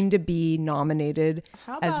like going to be nominated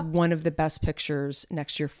as one of the best pictures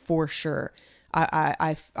next year for sure.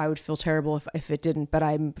 I would feel terrible if it didn't, but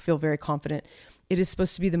I feel very confident. It is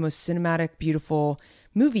supposed to be the most cinematic, beautiful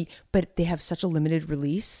movie, but they have such a limited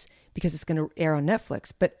release because it's going to air on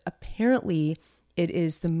Netflix. But apparently, it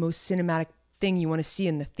is the most cinematic thing you want to see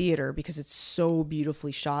in the theater because it's so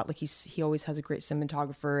beautifully shot. Like he always has a great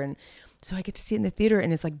cinematographer, and so I get to see it in the theater,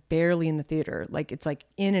 and it's like barely in the theater, like it's like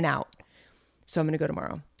in and out. So I'm gonna go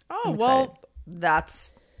tomorrow. Oh well,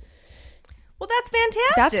 that's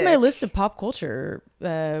fantastic. That's my list of pop culture,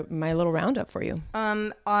 my little roundup for you.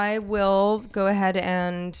 I will go ahead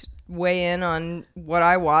and weigh in on what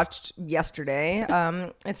I watched yesterday.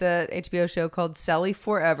 It's a HBO show called Sally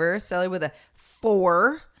Forever. Sally with a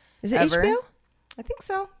 4. Is it ever. HBO? I think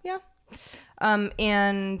so, yeah.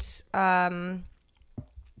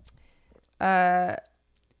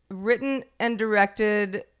 Written and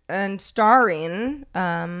directed and starring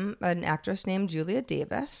an actress named Julia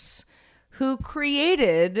Davis, who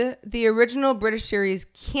created the original British series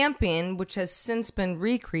Camping, which has since been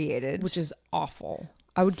recreated. Which is awful.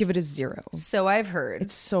 I would give it a 0. So I've heard.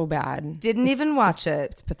 It's so bad. Didn't even watch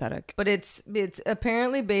it. It's pathetic. But it's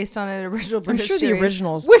apparently based on an original British I'm sure series. the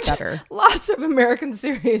original's which better. Lots of American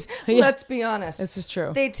series, let's be honest. This is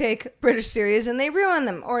true. They take British series and they ruin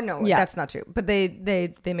them. Or no, that's not true. But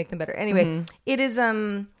they make them better. Anyway, it is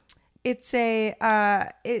it's a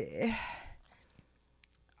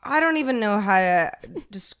I don't even know how to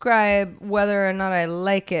describe whether or not I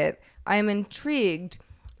like it. I'm intrigued.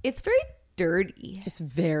 It's very dirty. It's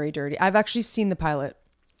very dirty. I've actually seen the pilot.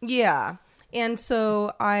 Yeah. And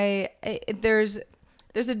so there's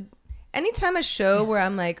a anytime a show where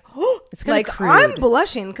I'm like, oh, it's kind of crude. I'm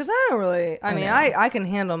blushing because I don't really, I can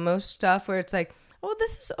handle most stuff where it's like,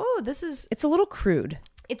 this is it's a little crude.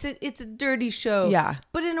 It's a dirty show. Yeah.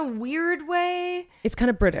 But in a weird way. It's kind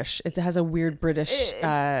of British. It has a weird British,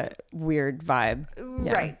 weird vibe.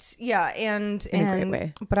 Yeah. Right. Yeah. And in a great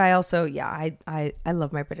way. But I also, I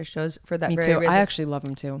love my British shows for that Me very too. reason. I actually love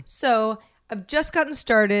them too. So I've just gotten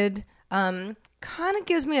started. Kind of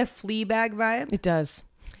gives me a Fleabag vibe. It does.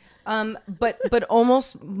 But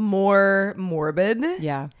almost more morbid.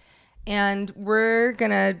 Yeah. And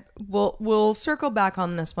we'll circle back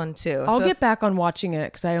on this one too. I'll get back on watching it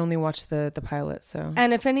because I only watched the pilot. So,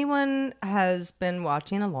 and if anyone has been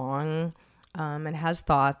watching along, and has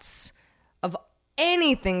thoughts of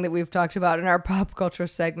anything that we've talked about in our pop culture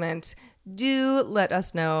segment, do let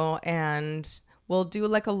us know, and we'll do a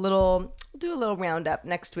little roundup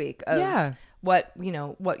next week of what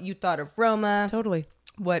you thought of Roma. Totally.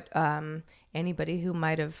 What anybody who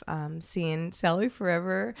might have seen Sally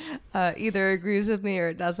Forever either agrees with me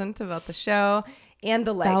or doesn't about the show. And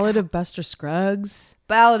the like. Ballad of Buster Scruggs.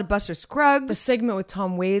 Ballad of Buster Scruggs. The segment with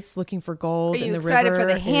Tom Waits looking for gold Are you in the excited river. for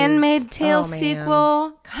the Handmaid's Tale Oh, man.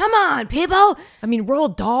 sequel? Come on, people. I mean,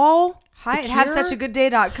 Roald Dahl. Hi The at Cure?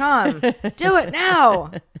 havesuchagooddday.com. Do it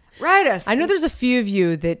now. Write us. I know there's a few of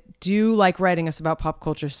you that do like writing us about pop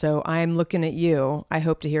culture, so I'm looking at you. I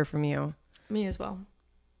hope to hear from you. Me as well.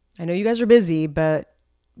 I know you guys are busy, but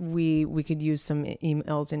we could use some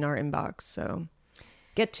emails in our inbox, so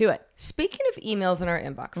get to it. Speaking of emails in our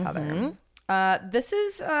inbox, Heather, this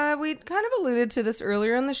is, we kind of alluded to this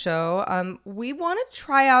earlier in the show. We want to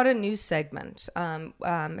try out a new segment.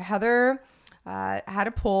 Heather had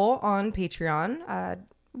a poll on Patreon.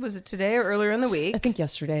 Was it today or earlier in the week? I think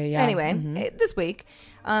yesterday, yeah. Anyway, this week,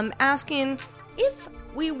 asking if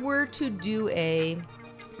we were to do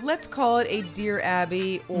let's call it a Dear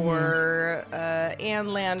Abby or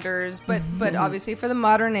Ann Landers, but obviously for the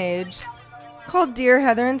modern age, called Dear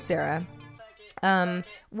Heather and Sarah,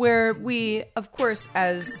 where we, of course,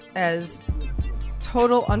 as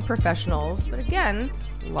total unprofessionals, but again,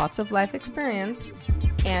 lots of life experience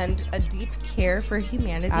and a deep care for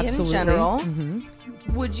humanity Absolutely. in general,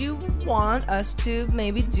 would you want us to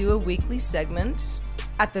maybe do a weekly segment,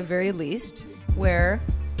 at the very least, where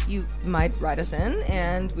you might write us in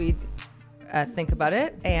and we'd think about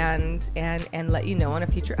it and let you know on a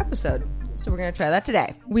future episode? So we're going to try that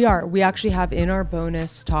today. We actually have in our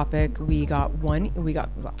bonus topic, we got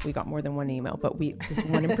more than one email, but this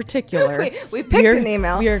one in particular. we picked an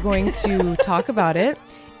email. We are going to talk about it.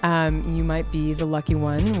 You might be the lucky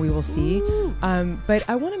one. We will see. But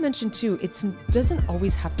I want to mention too, it doesn't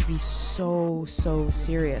always have to be so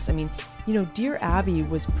serious. I mean, Dear Abby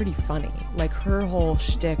was pretty funny. Like her whole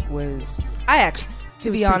shtick was. To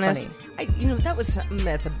be honest, that was something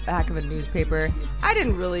at the back of a newspaper. I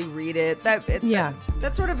didn't really read it.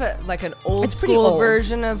 That's sort of like an old school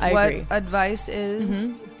version of what advice is.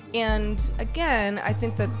 And again, I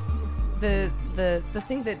think that the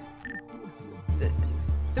thing that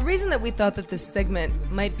the reason that we thought that this segment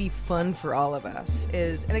might be fun for all of us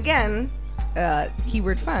is, and again,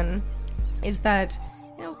 keyword fun, is that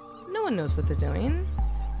no one knows what they're doing,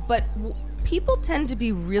 but people tend to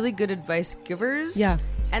be really good advice givers,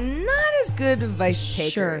 and not as good advice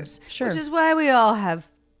takers. Sure. Which is why we all have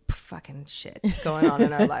fucking shit going on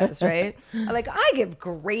in our lives, right? Like, I give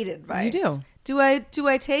great advice. You do. Do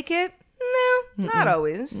I take it? No, not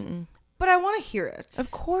always. But I want to hear it. Of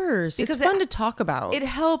course. Because it's fun to talk about. It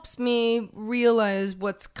helps me realize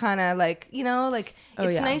what's kind of like,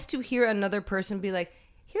 it's nice to hear another person be like,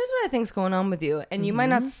 here's what I think's going on with you. And you might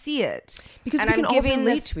not see it. Because and we can I'm all giving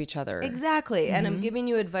relate to each other. Exactly. And I'm giving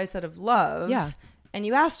you advice out of love. Yeah. And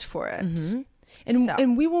you asked for it.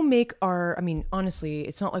 And we will make honestly,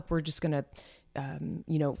 it's not like we're just going to,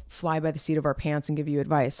 fly by the seat of our pants and give you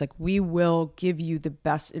advice. Like, we will give you the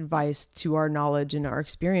best advice to our knowledge and our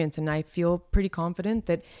experience. And I feel pretty confident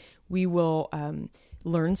that we will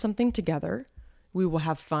learn something together. We will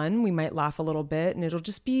have fun. We might laugh a little bit, and it'll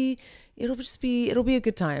be a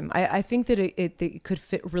good time. I think that it could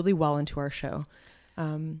fit really well into our show.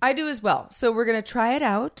 I do as well. So we're going to try it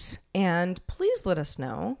out, and please let us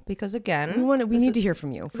know, because again, we need to hear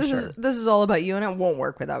from you. This is all about you, and it won't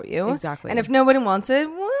work without you. Exactly. And if nobody wants it,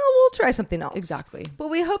 well, we'll try something else. Exactly. But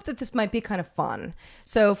we hope that this might be kind of fun.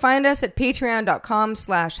 So find us at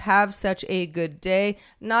patreon.com/havesuchagooddday.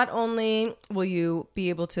 Not only will you be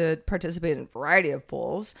able to participate in a variety of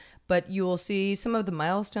polls, but you will see some of the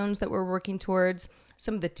milestones that we're working towards,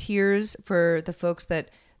 some of the tiers for the folks that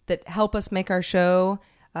help us make our show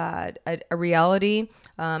a reality.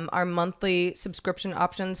 Our monthly subscription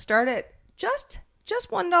options start at just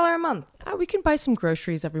 $1 a month. We can buy some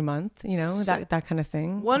groceries every month, that kind of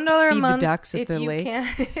thing. $1 a month. Feed the ducks if they're late.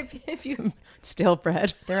 If you Stale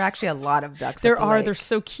bread. There are actually a lot of ducks. There at the are. lake. They're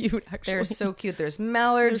so cute, actually. They're so cute. There's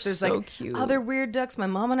mallards. They're There's so like cute. other weird ducks. My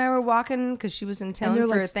mom and I were walking because she was in town for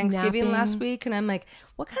like Thanksgiving napping. last week, and I'm like,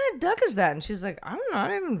 "What kind of duck is that?" And she's like, "I'm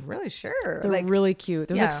not even really sure." They're like, really cute.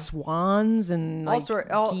 There's yeah. like swans and like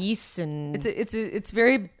geese, and it's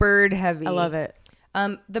very bird heavy. I love it.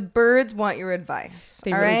 The birds want your advice.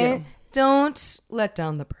 They all really right? do. Don't let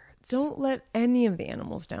down the birds. Don't let any of the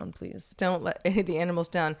animals down, please. Don't let any of the animals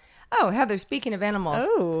down. Oh, Heather, speaking of animals.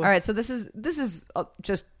 Oh. All right, so this is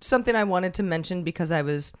just something I wanted to mention because I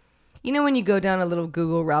was, when you go down a little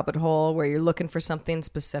Google rabbit hole where you're looking for something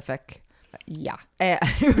specific. Yeah.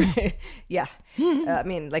 Yeah. I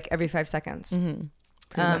mean, like every 5 seconds.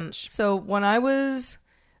 Much. So when I was,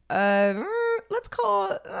 let's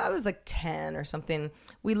call it, I was like 10 or something.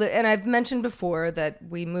 And I've mentioned before that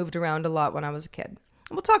we moved around a lot when I was a kid.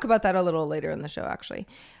 We'll talk about that a little later in the show, actually.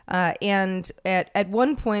 And at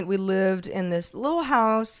one point, we lived in this little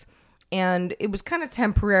house, and it was kind of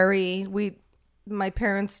temporary. My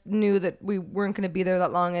parents knew that we weren't going to be there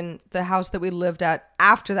that long, and the house that we lived at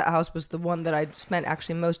after that house was the one that I spent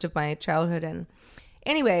actually most of my childhood in.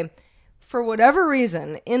 Anyway, for whatever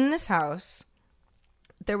reason, in this house,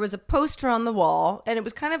 there was a poster on the wall, and it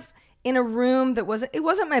was kind of in a room that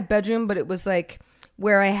wasn't my bedroom, but it was like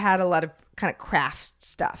where I had a lot of kind of craft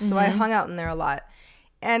stuff. So I hung out in there a lot.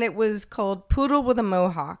 And it was called Poodle with a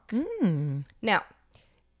Mohawk. Now,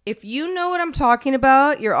 if you know what I'm talking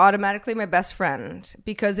about, you're automatically my best friend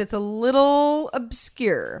because it's a little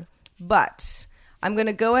obscure. But I'm going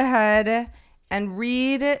to go ahead and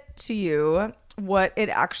read to you what it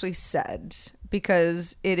actually said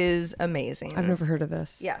because it is amazing. I've never heard of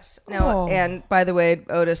this. Yes. No. Oh. And by the way,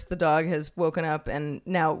 Otis, the dog, has woken up and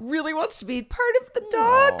now really wants to be part of the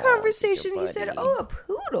dog conversation. He said, "Oh, a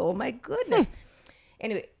poodle! My goodness."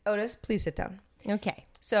 Anyway, Otis, please sit down. Okay.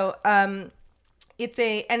 So, I'm going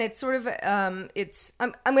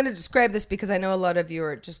to describe this because I know a lot of you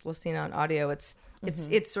are just listening on audio. It's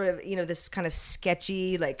sort of, this kind of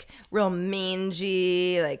sketchy, like real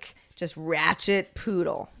mangy, like just ratchet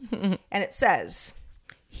poodle. And it says,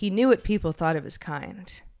 he knew what people thought of his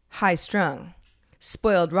kind. High strung,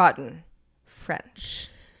 spoiled rotten, French.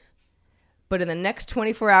 But in the next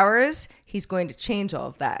 24 hours, he's going to change all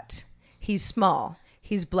of that. He's small.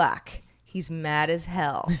 He's black. He's mad as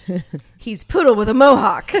hell. He's Poodle with a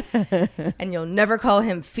Mohawk. And you'll never call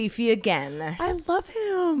him Fifi again. I love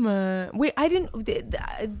him. Wait, I didn't.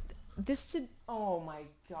 Oh my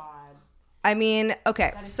God. I mean,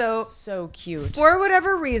 okay, so cute. For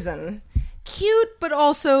whatever reason, cute, but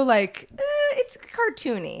also like, it's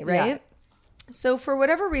cartoony, right? Yeah. So for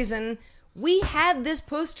whatever reason, we had this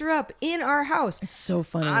poster up in our house. It's so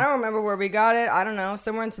funny. I don't remember where we got it. I don't know,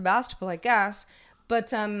 somewhere in Sebastopol, I guess.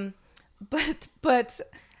 But and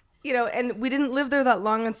we didn't live there that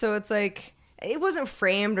long, and so it's like it wasn't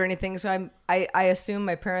framed or anything. So I assume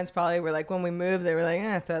my parents probably were like, when we moved, they were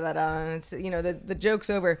like, throw that out. And it's, the joke's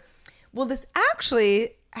over. Well, this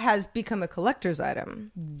actually has become a collector's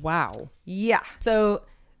item. Wow. Yeah. So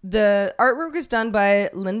the artwork is done by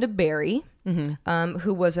Linda Berry,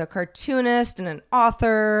 who was a cartoonist and an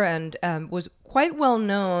author and was quite well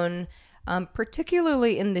known,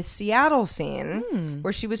 particularly in the Seattle scene,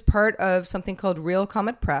 where she was part of something called Real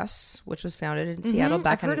Comet Press, which was founded in Seattle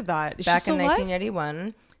back I've heard of that. Is back she still in alive?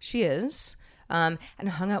 1981. She is. And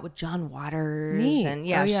hung out with John Waters. Neat. And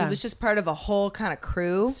Oh, she yeah. was just part of a whole kind of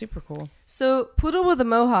crew. Super cool. So Poodle with a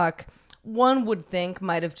Mohawk, one would think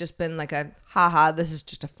might have just been like a, haha, this is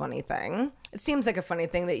just a funny thing. It seems like a funny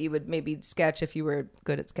thing that you would maybe sketch if you were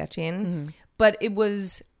good at sketching. But it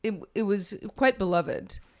was quite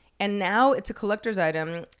beloved. And now it's a collector's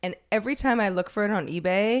item. And every time I look for it on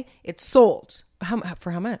eBay, it's sold.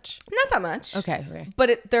 For how much? Not that much. Okay.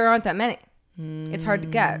 But there aren't that many. It's hard to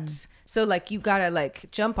get. So like you gotta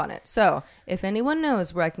like jump on it. So if anyone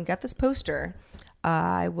knows where I can get this poster,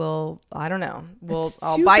 I don't know.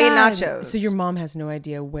 I'll buy you nachos. So your mom has no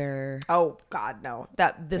idea where. Oh God, no.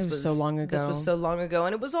 This was so long ago. This was so long ago.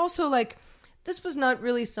 And it was also like, this was not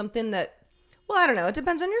really something that, well, I don't know. It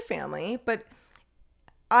depends on your family, but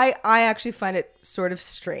I actually find it sort of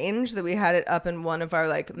strange that we had it up in one of our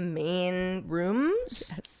like main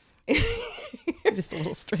rooms. Yes. It is a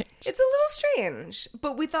little strange. It's a little strange,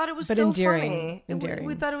 but we thought it was so endearing. funny.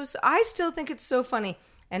 We thought it was. I still think it's so funny.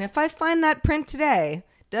 And if I find that print today,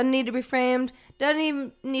 doesn't need to be framed, doesn't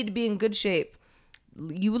even need to be in good shape.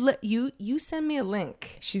 You send me a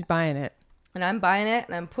link, She's buying it. and I'm buying it,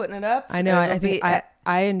 and I'm putting it up. I know. and I it'll think be-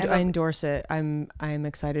 I endorse it. I'm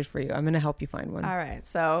excited for you. I'm going to help you find one. All right,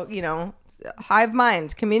 so hive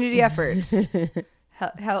mind, community efforts.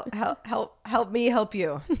 help me help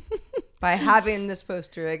you by having this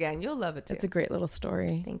poster again. You'll love it too. It's a great little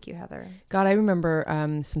story. Thank you, Heather. God, I remember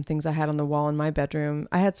some things I had on the wall in my bedroom.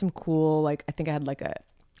 I had some cool, like, I think I had like a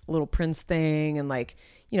little Prince thing and like,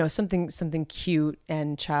 something cute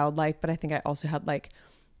and childlike. But I think I also had like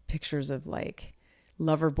pictures of like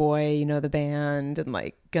Loverboy, the band, and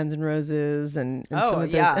like Guns N' Roses and some of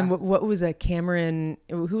those. yeah. And what was a Cameron?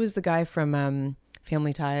 Who was the guy from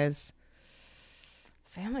Family Ties?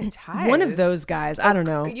 Family Ties. One of those guys. I don't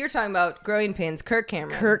know. You're talking about Growing Pains, Kirk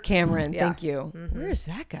Cameron. Kirk Cameron. Yeah. Thank you. Where is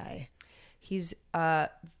that guy? He's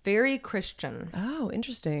very Christian. Oh,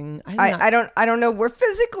 interesting. I don't know where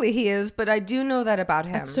physically he is, but I do know that about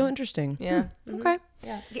him. That's so interesting. Yeah. Okay.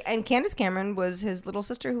 Yeah. And Candace Cameron was his little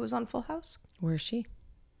sister who was on Full House. Where is she?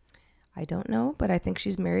 I don't know, but I think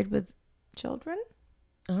she's married with children.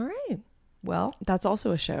 All right. Well, That's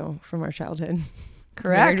also a show from our childhood.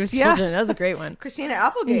 Correct. Married with Yeah. Children. That was a great one. Christina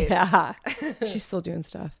Applegate. Yeah, she's still doing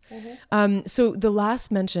stuff. So the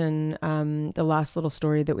last mention, the last little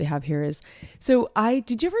story that we have here is,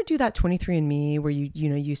 did you ever do that 23andMe where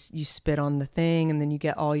you spit on the thing and then you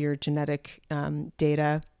get all your genetic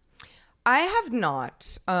data? I have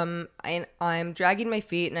not. I'm dragging my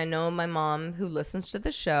feet, and I know my mom, who listens to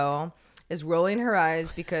the show, is rolling her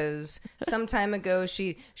eyes because some time ago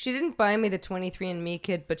she didn't buy me the 23andMe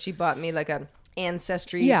kit, but she bought me like a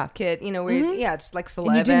Ancestry kit, where it's like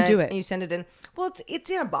saliva, and you didn't do it, and you send it in. Well, it's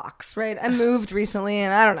in a box, right? I moved recently,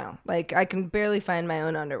 and I don't know, like I can barely find my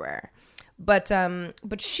own underwear, but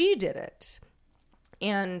she did it,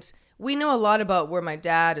 and we know a lot about where my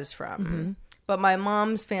dad is from, but my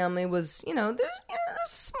mom's family was, there's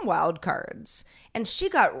some wild cards, and she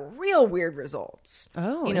got real weird results.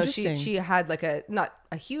 Oh, interesting. She had like not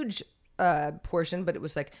a huge portion, but it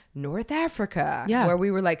was like North Africa, where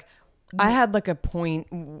we were like. I had like a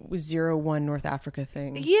 0.01 North Africa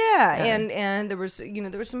thing. Yeah. And there was,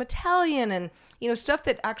 there was some Italian and, stuff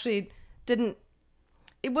that actually it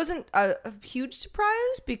wasn't a huge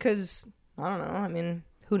surprise because, I don't know, I mean,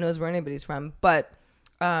 who knows where anybody's from, but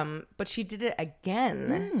she did it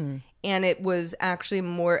again and it was actually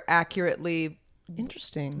more accurately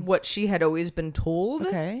interesting what she had always been told.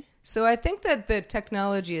 Okay. So I think that the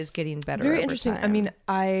technology is getting better. Very over interesting. time. I mean,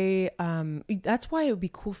 that's why it would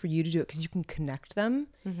be cool for you to do it because you can connect them,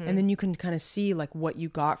 and then you can kind of see like what you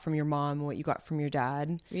got from your mom and what you got from your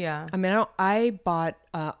dad. Yeah. I mean, I bought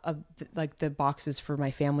like the boxes for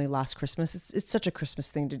my family last Christmas. It's such a Christmas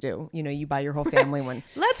thing to do. You buy your whole family one.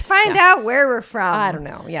 Let's find out where we're from. I don't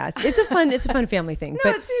know. Yeah, it's a fun family thing. No,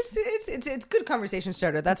 but it's a good conversation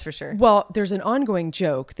starter. That's for sure. Well, there's an ongoing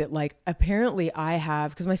joke that like apparently I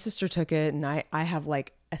have, because my sister took it and I have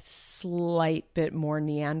like a slight bit more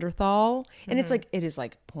Neanderthal, and it's like it is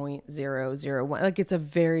like 0.001, like it's a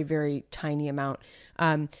very, very tiny amount,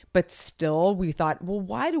 but still we thought, well,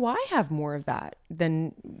 why do I have more of that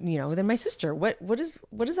than my sister? What does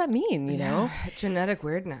that mean? Genetic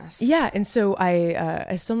weirdness. Yeah. And so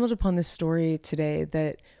I stumbled upon this story today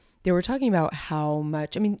that they were talking about how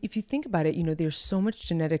much, I mean, if you think about it, there's so much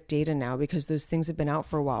genetic data now because those things have been out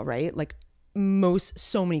for a while, right? Like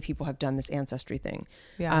so many people have done this ancestry thing.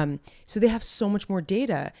 Yeah. So they have so much more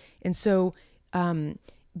data. And so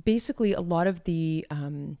basically a lot of the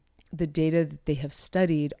data that they have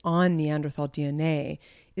studied on Neanderthal DNA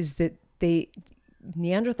is that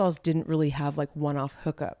Neanderthals didn't really have like one-off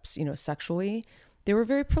hookups, sexually. They were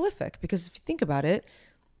very prolific because if you think about it,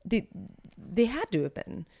 they had to have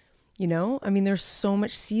been. I mean, there's so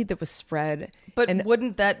much seed that was spread. But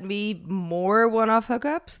wouldn't that be more one-off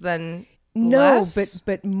hookups than less? No,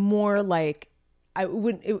 but more like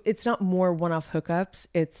it's not more one-off hookups.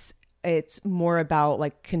 It's more about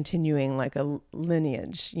like continuing like a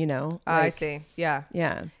lineage, I see. Yeah.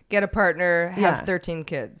 Yeah. Get a partner, have 13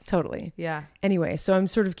 kids. Totally. Yeah. Anyway, so I'm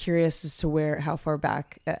sort of curious as to how far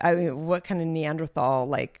back, I mean, what kind of Neanderthal,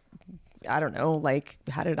 like, I don't know, like,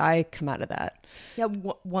 how did I come out of that? Yeah,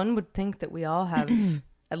 one would think that we all have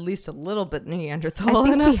at least a little bit Neanderthal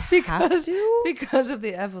in us because of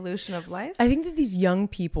the evolution of life. I think that these young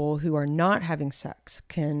people who are not having sex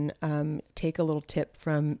can take a little tip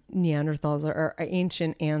from Neanderthals or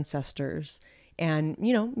ancient ancestors and,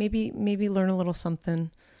 maybe learn a little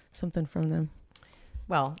something from them.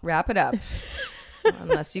 Well, wrap it up.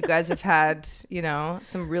 Unless you guys have had,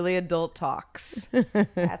 some really adult talks.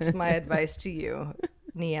 That's my advice to you,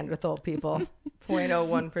 Neanderthal people.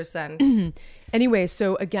 0.01%. Anyway,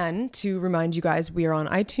 so again, to remind you guys, we are on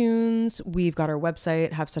iTunes. We've got our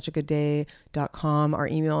website, havesuchagooddday.com. Our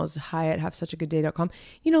email is hi@havesuchagooddday.com.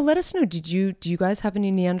 Let us know. Do you guys have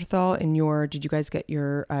any Neanderthal did you guys get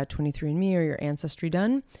your 23andMe or your Ancestry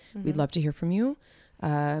done? Mm-hmm. We'd love to hear from you.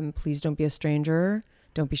 Please don't be a stranger.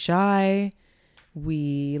 Don't be shy.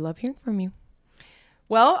 We love hearing from you.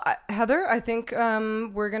 Well, Heather, I think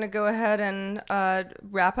we're going to go ahead and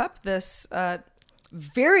wrap up this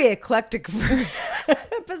very eclectic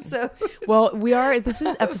episode. Well, this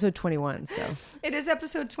is episode 21, so. It is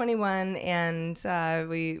episode 21, and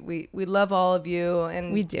we love all of you.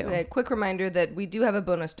 And we do. A quick reminder that we do have a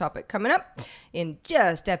bonus topic coming up in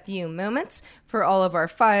just a few moments for all of our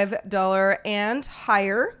 $5 and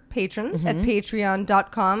higher patrons at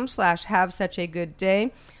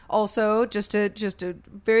patreon.com/havesuchagooddday. Also, just to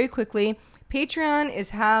very quickly, Patreon is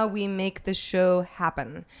how we make the show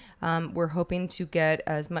happen. We're hoping to get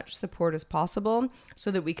as much support as possible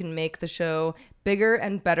so that we can make the show bigger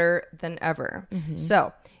and better than ever. Mm-hmm.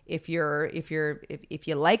 So if you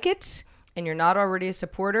like it and you're not already a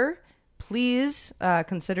supporter, please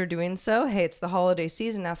consider doing so. Hey, it's the holiday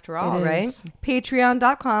season after all, It right? is.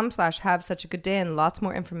 Patreon.com/have such a good day, and lots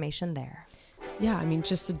more information there. Yeah, I mean,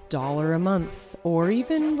 just $1 a month, or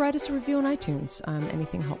even write us a review on iTunes.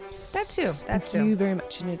 Anything helps. That too. Thank you very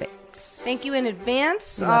much in advance. Thank you in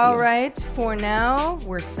advance. Love All you. right, for now,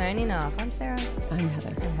 we're signing off. I'm Sarah, I'm Heather.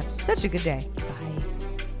 and have such a good day. Bye.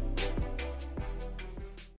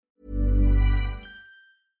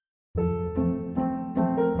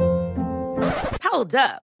 Hold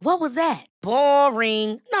up. What was that?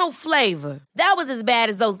 Boring. No flavor. That was as bad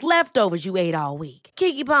as those leftovers you ate all week.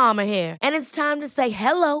 Keke Palmer here, and it's time to say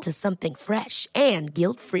hello to something fresh and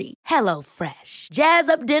guilt-free. Hello Fresh. Jazz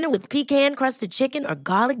up dinner with pecan-crusted chicken or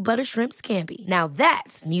garlic butter shrimp scampi. Now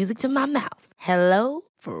that's music to my mouth. Hello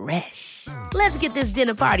Fresh. Let's get this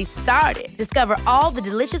dinner party started. Discover all the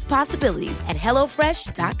delicious possibilities at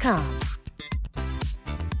hellofresh.com.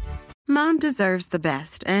 Mom deserves the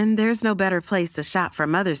best, and there's no better place to shop for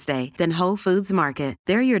Mother's Day than Whole Foods Market.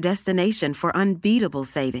 They're your destination for unbeatable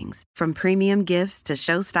savings, from premium gifts to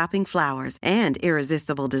show-stopping flowers and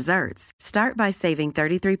irresistible desserts. Start by saving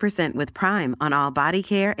 33% with Prime on all body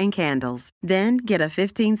care and candles. Then get a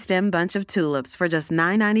 15-stem bunch of tulips for just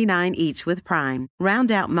 $9.99 each with Prime.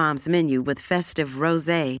 Round out Mom's menu with festive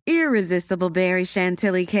rosé, irresistible berry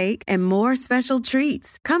chantilly cake, and more special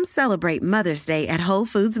treats. Come celebrate Mother's Day at Whole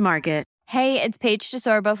Foods Market. Hey, it's Paige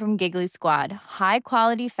DeSorbo from Giggly Squad. High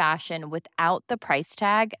quality fashion without the price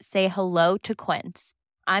tag. Say hello to Quince.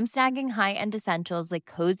 I'm snagging high-end essentials like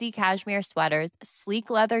cozy cashmere sweaters, sleek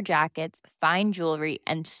leather jackets, fine jewelry,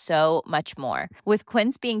 and so much more. With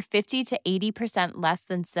Quince being 50 to 80% less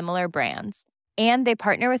than similar brands. And they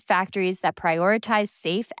partner with factories that prioritize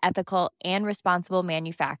safe, ethical, and responsible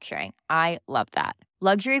manufacturing. I love that.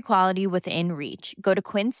 Luxury quality within reach. Go to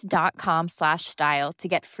quince.com/style to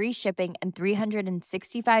get free shipping and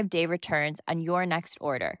 365-day returns on your next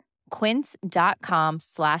order.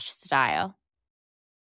 Quince.com/style.